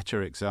a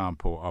better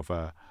example of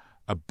a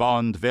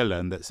Bond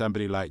villain that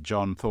somebody like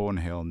John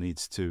Thornhill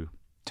needs to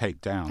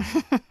take down.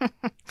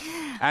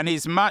 And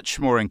he's much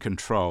more in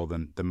control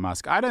than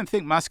Musk. I don't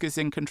think Musk is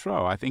in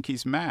control. I think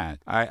he's mad.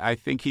 I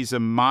think he's a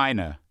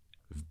minor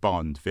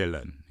Bond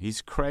villain.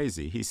 He's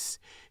crazy. He's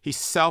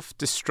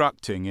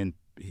self-destructing,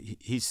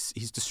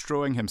 he's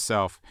destroying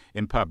himself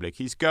in public.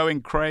 He's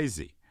going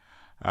crazy.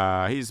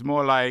 He's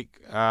more like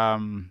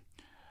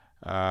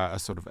a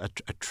sort of a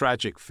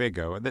tragic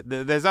figure.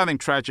 There's nothing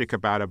tragic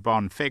about a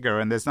Bond figure,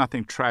 and there's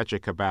nothing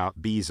tragic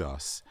about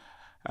Bezos.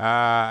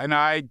 And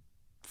I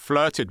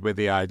flirted with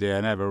the idea,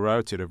 I never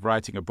wrote it, of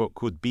writing a book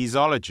called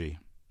Bezology,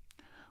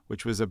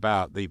 which was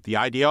about the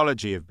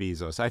ideology of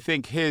Bezos. I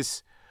think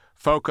his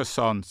focus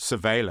on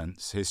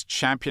surveillance, his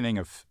championing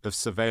of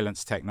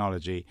surveillance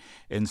technology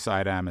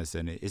inside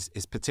Amazon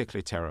is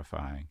particularly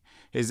terrifying.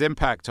 His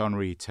impact on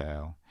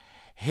retail,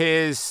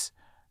 he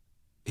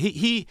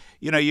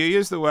you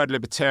use the word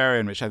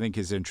libertarian, which I think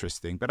is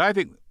interesting, but I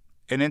think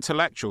in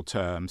intellectual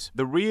terms,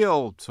 the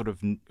real sort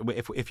of,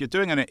 if you're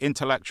doing an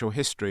intellectual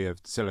history of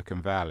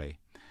Silicon Valley,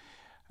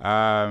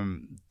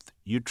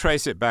 you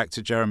trace it back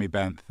to Jeremy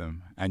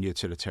Bentham and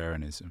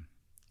utilitarianism.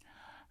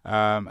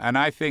 And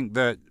I think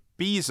that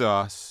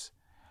Bezos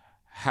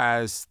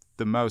has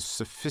the most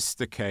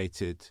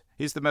sophisticated,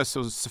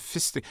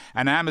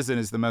 and Amazon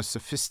is the most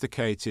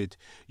sophisticated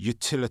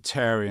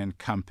utilitarian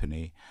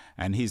company,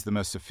 and he's the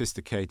most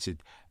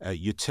sophisticated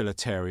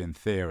utilitarian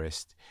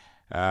theorist,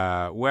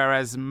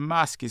 whereas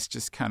Musk is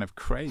just kind of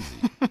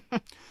crazy.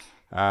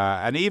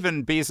 And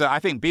even Bezos, I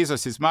think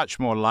Bezos is much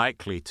more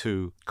likely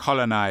to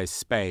colonize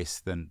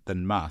space than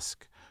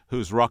Musk,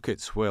 whose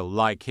rockets will,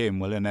 like him,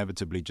 will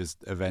inevitably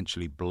just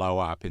eventually blow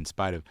up in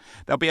spite of...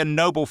 There'll be a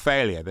noble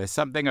failure. There's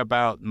something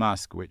about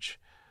Musk which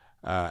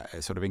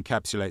sort of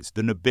encapsulates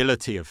the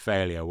nobility of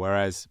failure,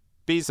 whereas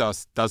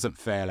Bezos doesn't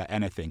fail at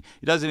anything.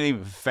 He doesn't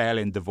even fail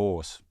in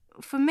divorce.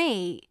 For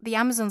me, the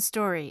Amazon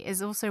story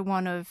is also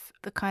one of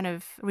the kind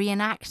of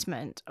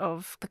reenactment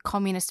of the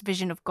communist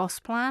vision of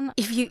Gosplan.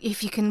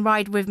 If you can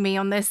ride with me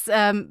on this,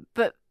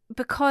 but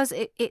because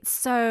it's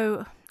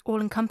so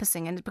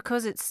all-encompassing and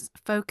because it's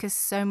focused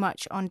so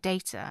much on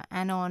data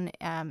and on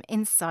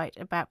insight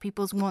about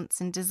people's wants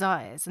and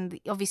desires. And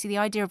obviously the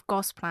idea of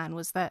Gosplan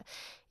was that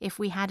if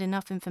we had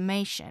enough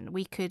information,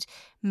 we could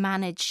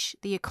manage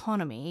the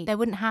economy. There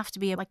wouldn't have to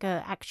be like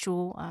an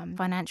actual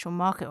financial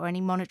market or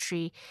any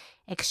monetary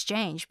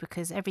exchange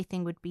because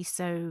everything would be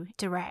so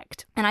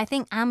direct. And I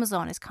think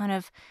Amazon is kind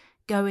of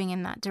going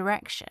in that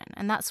direction,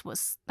 and that's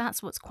what's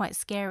quite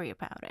scary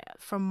about it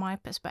from my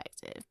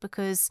perspective,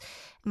 because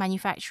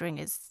manufacturing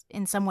is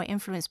in some way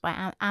influenced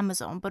by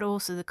Amazon, but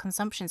also the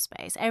consumption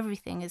space.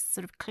 Everything is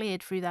sort of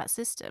cleared through that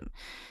system,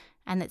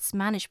 and it's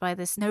managed by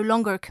this no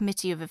longer a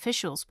committee of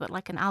officials, but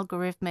like an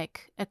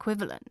algorithmic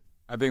equivalent.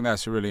 I think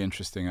that's a really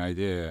interesting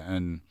idea,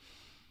 and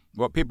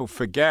what people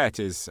forget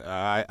is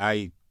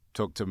I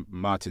talk to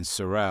Martin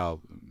Sorrell,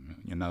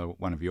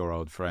 one of your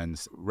old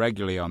friends,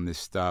 regularly on this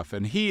stuff.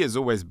 And he has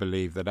always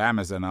believed that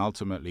Amazon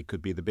ultimately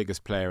could be the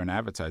biggest player in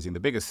advertising.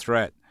 The biggest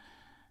threat,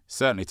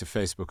 certainly to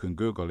Facebook and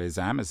Google, is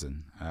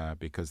Amazon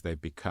because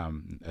they've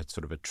become a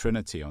sort of a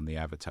trinity on the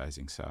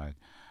advertising side.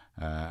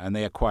 And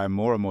they acquire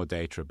more and more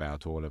data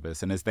about all of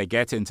us. And as they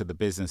get into the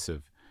business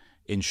of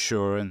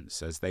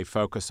insurance, as they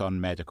focus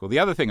on medical. The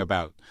other thing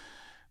about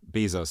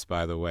Bezos,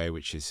 by the way,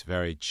 which is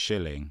very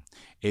chilling,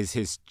 is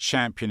his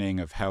championing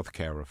of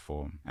healthcare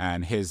reform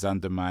and his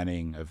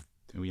undermining of,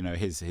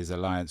 his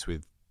alliance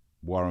with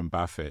Warren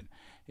Buffett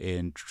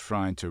in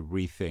trying to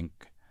rethink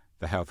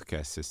the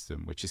healthcare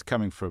system, which is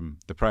coming from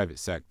the private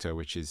sector,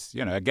 which is,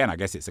 again, I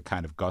guess it's a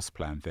kind of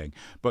Gosplan thing.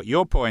 But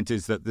your point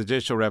is that the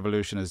digital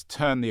revolution has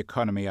turned the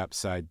economy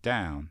upside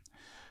down,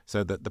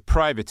 so that the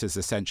private has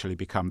essentially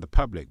become the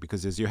public,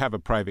 because as you have a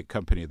private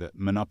company that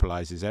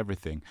monopolizes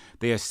everything,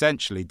 they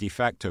essentially de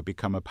facto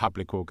become a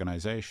public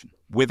organization.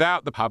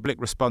 Without the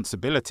public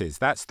responsibilities,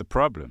 that's the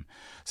problem.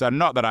 So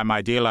not that I'm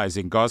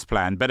idealizing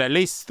Gosplan, but at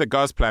least the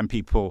Gosplan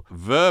people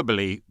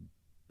verbally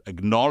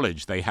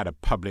acknowledge they had a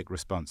public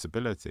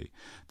responsibility.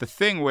 The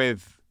thing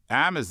with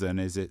Amazon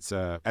is it's,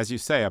 as you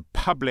say, a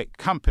public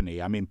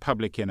company. I mean,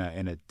 public in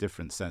a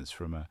different sense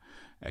from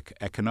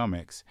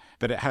economics,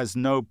 but it has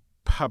no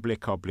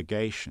public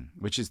obligation,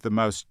 which is the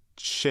most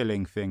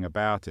chilling thing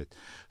about it.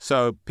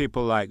 So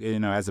people like,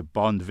 as a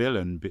Bond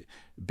villain,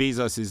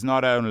 Bezos is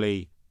not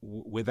only,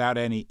 without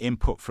any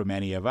input from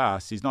any of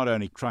us, he's not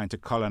only trying to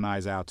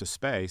colonize outer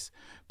space,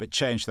 but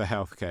change the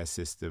healthcare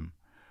system,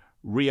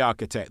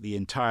 re-architect the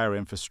entire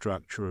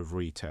infrastructure of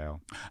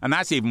retail. And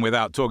that's even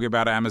without talking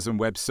about Amazon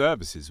Web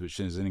Services, which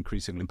is an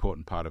increasingly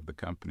important part of the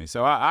company.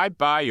 So I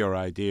buy your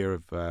idea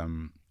of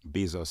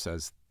Bezos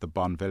as the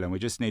Bond villain. We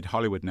just need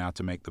Hollywood now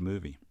to make the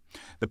movie.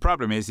 The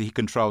problem is he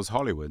controls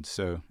Hollywood,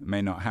 so it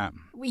may not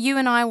happen. You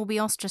and I will be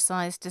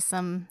ostracized to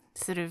some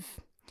sort of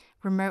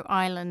remote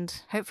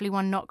island, hopefully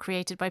one not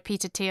created by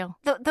Peter Thiel.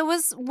 There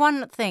was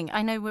one thing,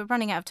 I know we're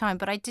running out of time,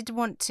 but I did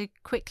want to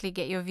quickly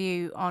get your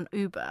view on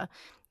Uber,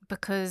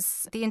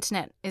 because the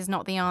internet is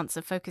not the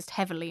answer, focused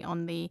heavily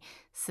on the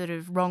sort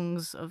of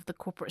wrongs of the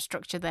corporate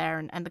structure there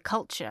and the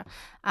culture.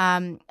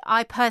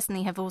 I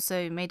personally have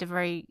also made a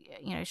very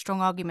strong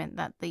argument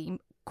that the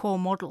core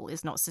model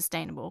is not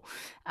sustainable,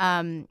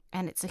 and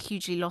it's a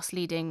hugely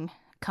loss-leading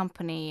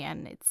company,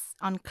 and it's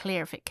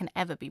unclear if it can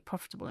ever be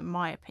profitable, in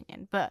my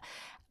opinion. But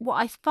what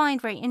I find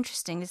very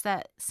interesting is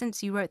that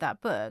since you wrote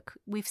that book,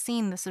 we've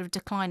seen the sort of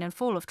decline and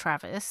fall of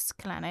Travis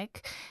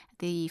Kalanick,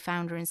 the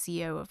founder and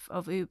CEO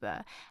of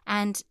Uber,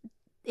 and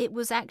it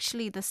was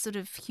actually the sort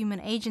of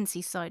human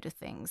agency side of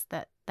things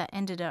that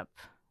ended up,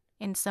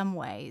 in some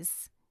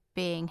ways,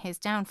 being his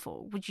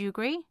downfall. Would you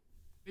agree?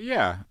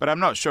 Yeah, but I'm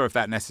not sure if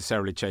that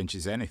necessarily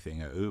changes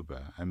anything at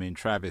Uber. I mean,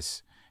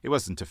 Travis He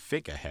wasn't a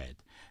figurehead,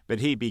 but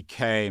he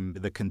became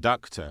the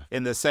conductor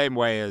in the same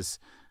way as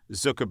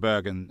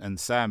Zuckerberg and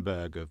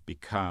Sandberg have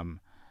become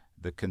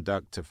the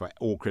conductor for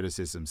all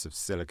criticisms of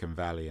Silicon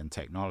Valley and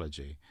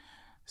technology.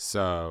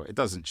 So it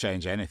doesn't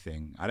change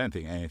anything. I don't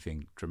think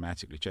anything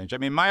dramatically changed. I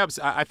mean,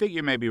 I think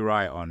you may be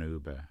right on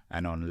Uber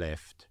and on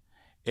Lyft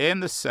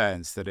in the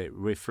sense that it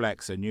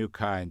reflects a new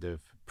kind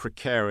of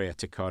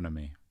precariat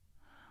economy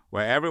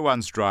where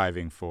everyone's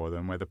driving for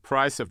them, where the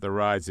price of the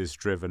rides is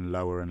driven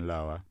lower and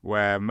lower,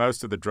 where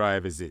most of the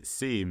drivers, it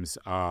seems,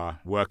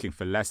 are working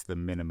for less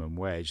than minimum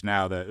wage.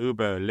 Now, the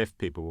Uber, Lyft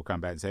people will come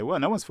back and say, well,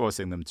 no one's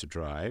forcing them to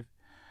drive,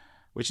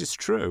 which is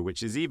true,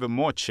 which is even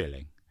more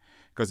chilling.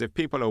 Because if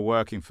people are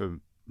working for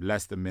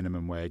less than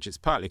minimum wage, it's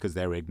partly because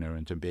they're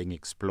ignorant and being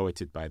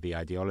exploited by the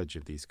ideology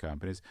of these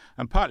companies,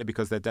 and partly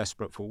because they're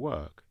desperate for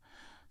work.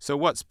 So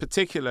what's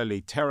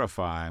particularly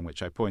terrifying,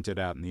 which I pointed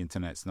out in The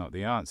Internet's Not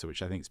the Answer,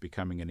 which I think is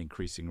becoming an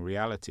increasing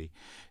reality,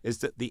 is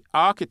that the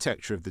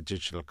architecture of the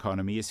digital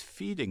economy is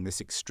feeding this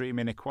extreme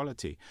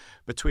inequality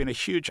between a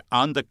huge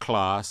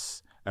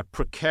underclass, a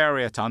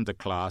precariat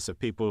underclass of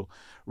people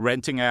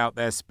renting out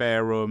their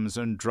spare rooms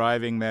and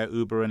driving their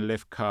Uber and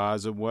Lyft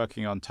cars and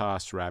working on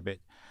TaskRabbit,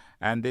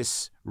 and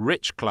this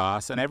rich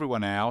class and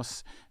everyone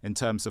else in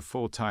terms of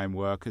full-time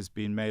work has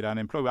been made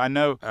unemployed. I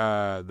know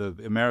the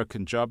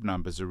American job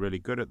numbers are really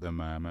good at the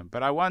moment,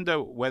 but I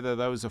wonder whether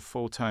those are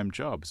full-time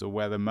jobs or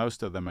whether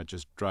most of them are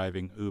just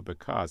driving Uber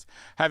cars.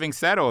 Having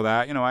said all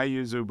that, I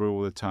use Uber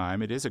all the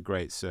time. It is a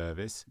great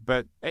service,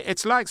 but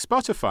it's like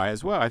Spotify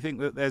as well. I think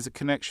that there's a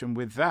connection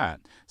with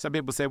that. Some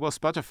people say, well,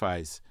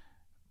 Spotify's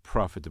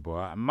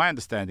profitable. My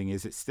understanding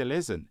is it still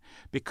isn't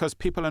because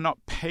people are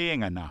not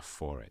paying enough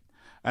for it.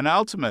 And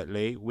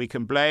ultimately, we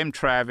can blame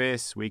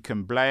Travis, we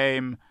can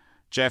blame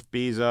Jeff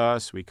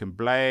Bezos, we can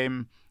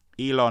blame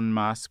Elon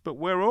Musk, but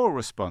we're all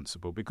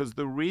responsible because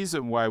the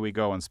reason why we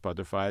go on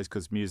Spotify is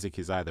because music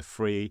is either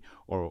free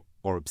or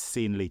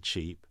obscenely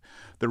cheap.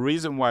 The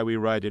reason why we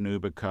ride in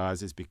Uber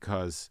cars is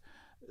because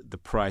the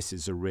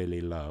prices are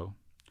really low.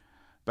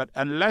 But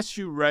unless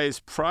you raise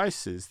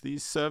prices,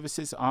 these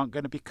services aren't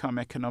going to become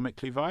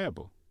economically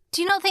viable.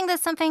 Do you not think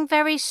there's something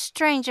very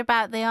strange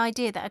about the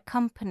idea that a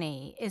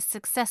company is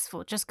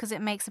successful just because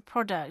it makes a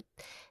product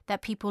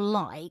that people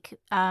like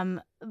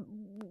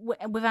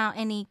without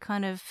any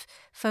kind of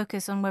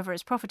focus on whether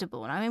it's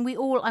profitable? I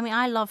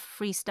I love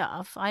free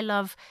stuff. I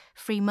love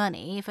free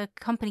money. If a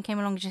company came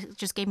along and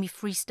just gave me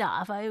free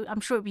stuff, I'm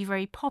sure it'd be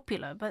very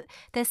popular. But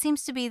there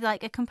seems to be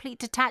like a complete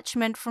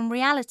detachment from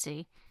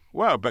reality.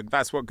 Well, but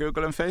that's what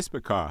Google and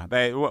Facebook are.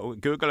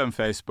 Google and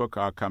Facebook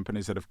are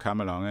companies that have come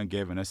along and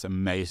given us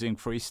amazing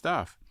free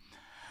stuff.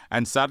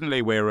 And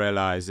suddenly we're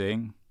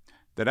realizing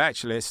that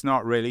actually it's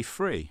not really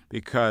free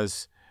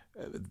because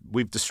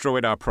we've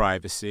destroyed our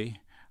privacy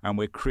and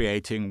we're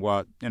creating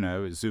what,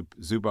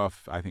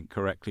 Zuboff, I think,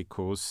 correctly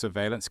calls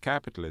surveillance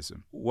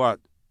capitalism.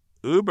 What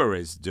Uber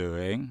is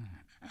doing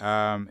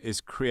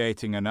is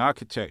creating an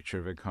architecture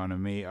of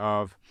economy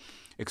of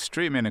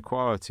extreme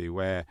inequality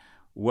where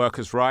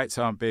workers' rights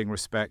aren't being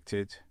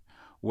respected,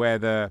 where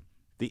the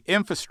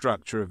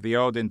infrastructure of the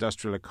old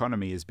industrial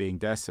economy is being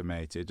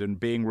decimated and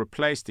being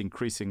replaced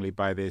increasingly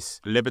by this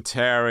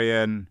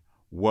libertarian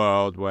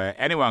world where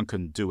anyone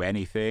can do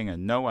anything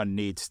and no one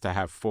needs to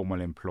have formal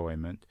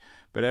employment,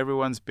 but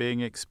everyone's being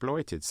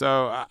exploited.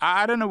 So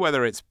I don't know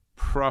whether it's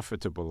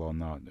profitable or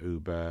not,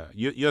 Uber.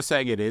 You're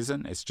saying it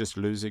isn't? It's just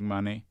losing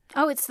money?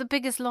 Oh, it's the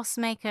biggest loss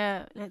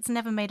maker. It's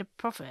never made a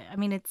profit. I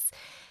mean,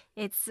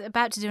 it's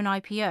about to do an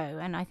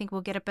IPO, and I think we'll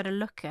get a better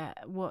look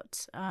at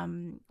what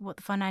the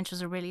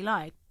financials are really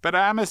like. But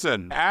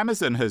Amazon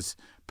has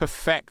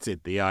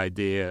perfected the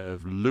idea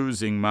of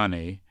losing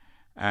money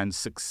and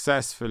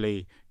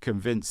successfully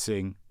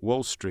convincing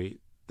Wall Street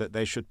that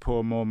they should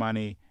pour more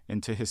money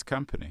into his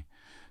company.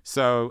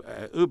 So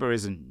Uber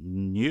isn't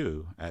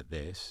new at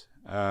this.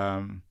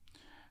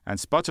 And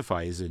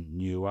Spotify isn't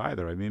new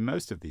either. I mean,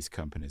 most of these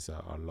companies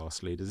are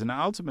loss leaders, and it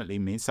ultimately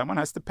means someone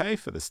has to pay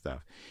for the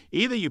stuff.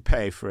 Either you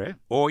pay for it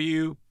or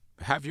you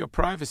have your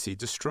privacy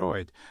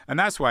destroyed. And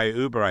that's why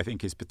Uber, I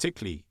think, is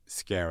particularly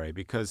scary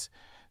because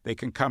they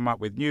can come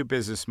up with new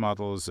business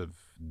models of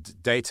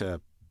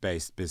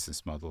data-based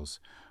business models,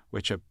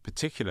 which are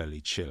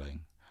particularly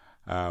chilling,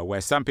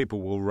 where some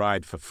people will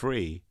ride for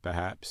free,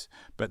 perhaps,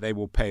 but they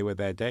will pay with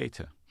their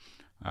data.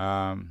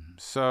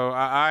 So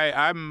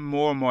I'm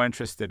more and more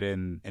interested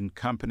in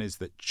companies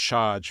that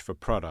charge for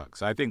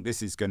products. I think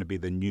this is going to be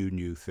the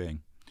new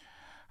thing.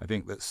 I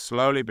think that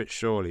slowly but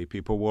surely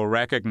people will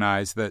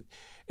recognize that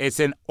it's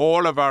in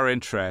all of our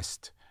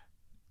interest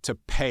to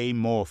pay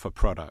more for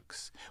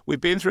products.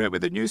 We've been through it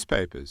with the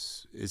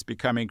newspapers. It's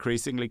become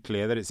increasingly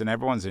clear that it's in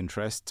everyone's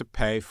interest to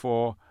pay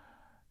for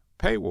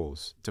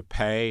paywalls, to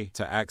pay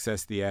to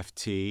access the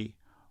FT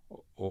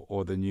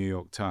or the New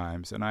York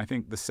Times. And I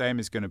think the same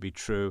is going to be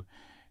true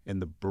in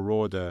the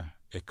broader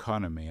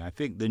economy. I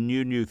think the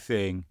new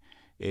thing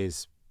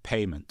is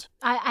payment.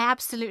 I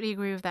absolutely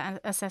agree with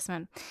that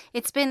assessment.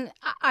 It's been,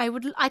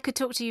 I could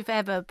talk to you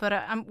forever, but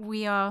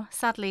we are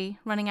sadly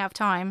running out of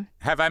time.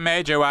 Have I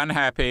made you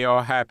unhappy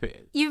or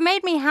happy? You've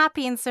made me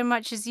happy in so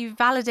much as you've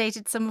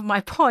validated some of my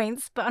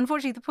points, but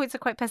unfortunately the points are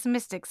quite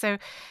pessimistic. So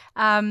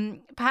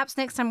perhaps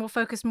next time we'll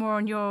focus more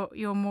on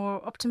your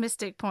more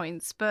optimistic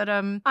points. But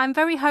I'm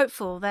very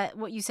hopeful that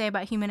what you say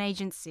about human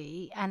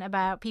agency and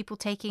about people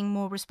taking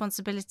more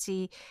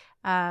responsibility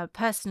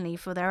personally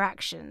for their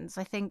actions,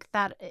 I think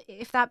that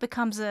if that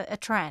becomes a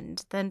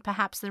trend, then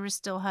perhaps there is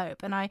still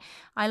hope. And I'd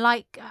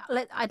like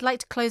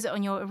to close it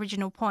on your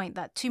original point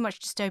that too much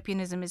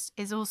dystopianism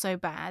is also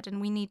bad,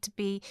 and we need to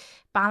be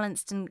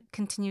balanced and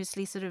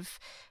continuously sort of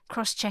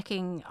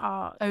cross-checking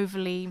our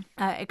overly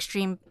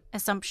extreme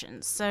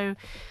assumptions. So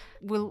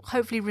we'll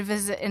hopefully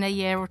revisit in a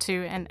year or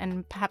two,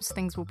 and perhaps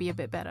things will be a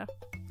bit better.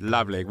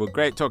 Lovely. Well,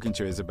 great talking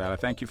to you, Isabella.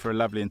 Thank you for a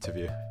lovely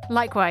interview.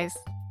 Likewise.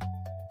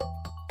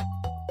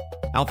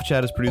 Alpha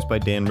Chat is produced by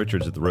Dan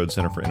Richards at the Rhodes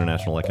Center for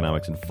International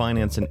Economics and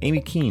Finance and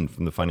Amy Keene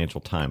from the Financial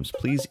Times.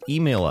 Please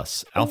email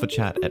us,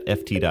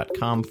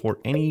 alphachat@ft.com, for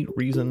any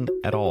reason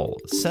at all.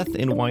 Seth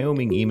in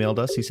Wyoming emailed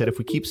us. He said, if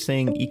we keep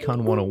saying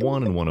Econ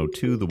 101 and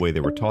 102 the way they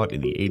were taught in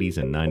the 80s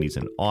and 90s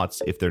and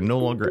aughts, if they're no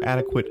longer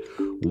adequate,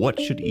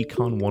 what should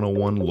Econ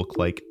 101 look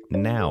like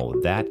now?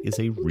 That is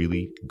a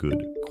really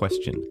good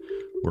question.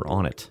 We're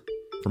on it.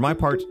 For my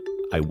part,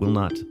 I will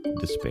not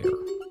despair.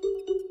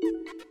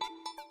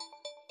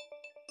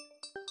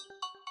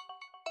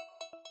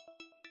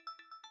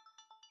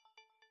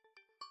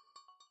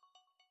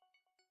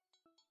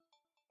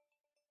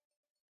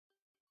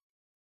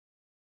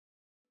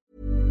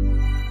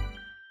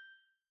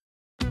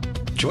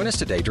 Join us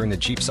today during the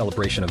Jeep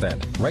Celebration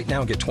event. Right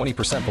now, get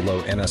 20%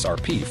 below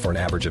MSRP for an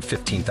average of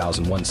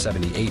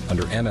 $15,178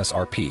 under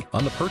MSRP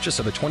on the purchase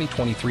of a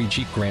 2023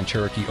 Jeep Grand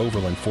Cherokee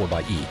Overland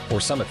 4xe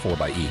or Summit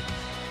 4xe.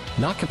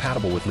 Not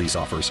compatible with lease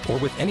offers or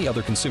with any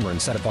other consumer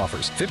incentive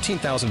offers.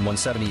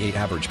 $15,178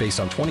 average based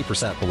on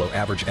 20% below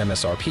average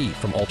MSRP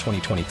from all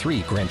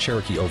 2023 Grand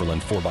Cherokee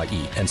Overland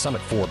 4xe and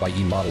Summit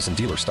 4xe models in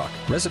dealer stock.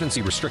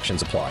 Residency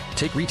restrictions apply.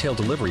 Take retail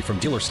delivery from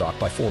dealer stock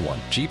by 4/1.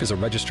 Jeep is a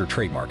registered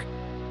trademark.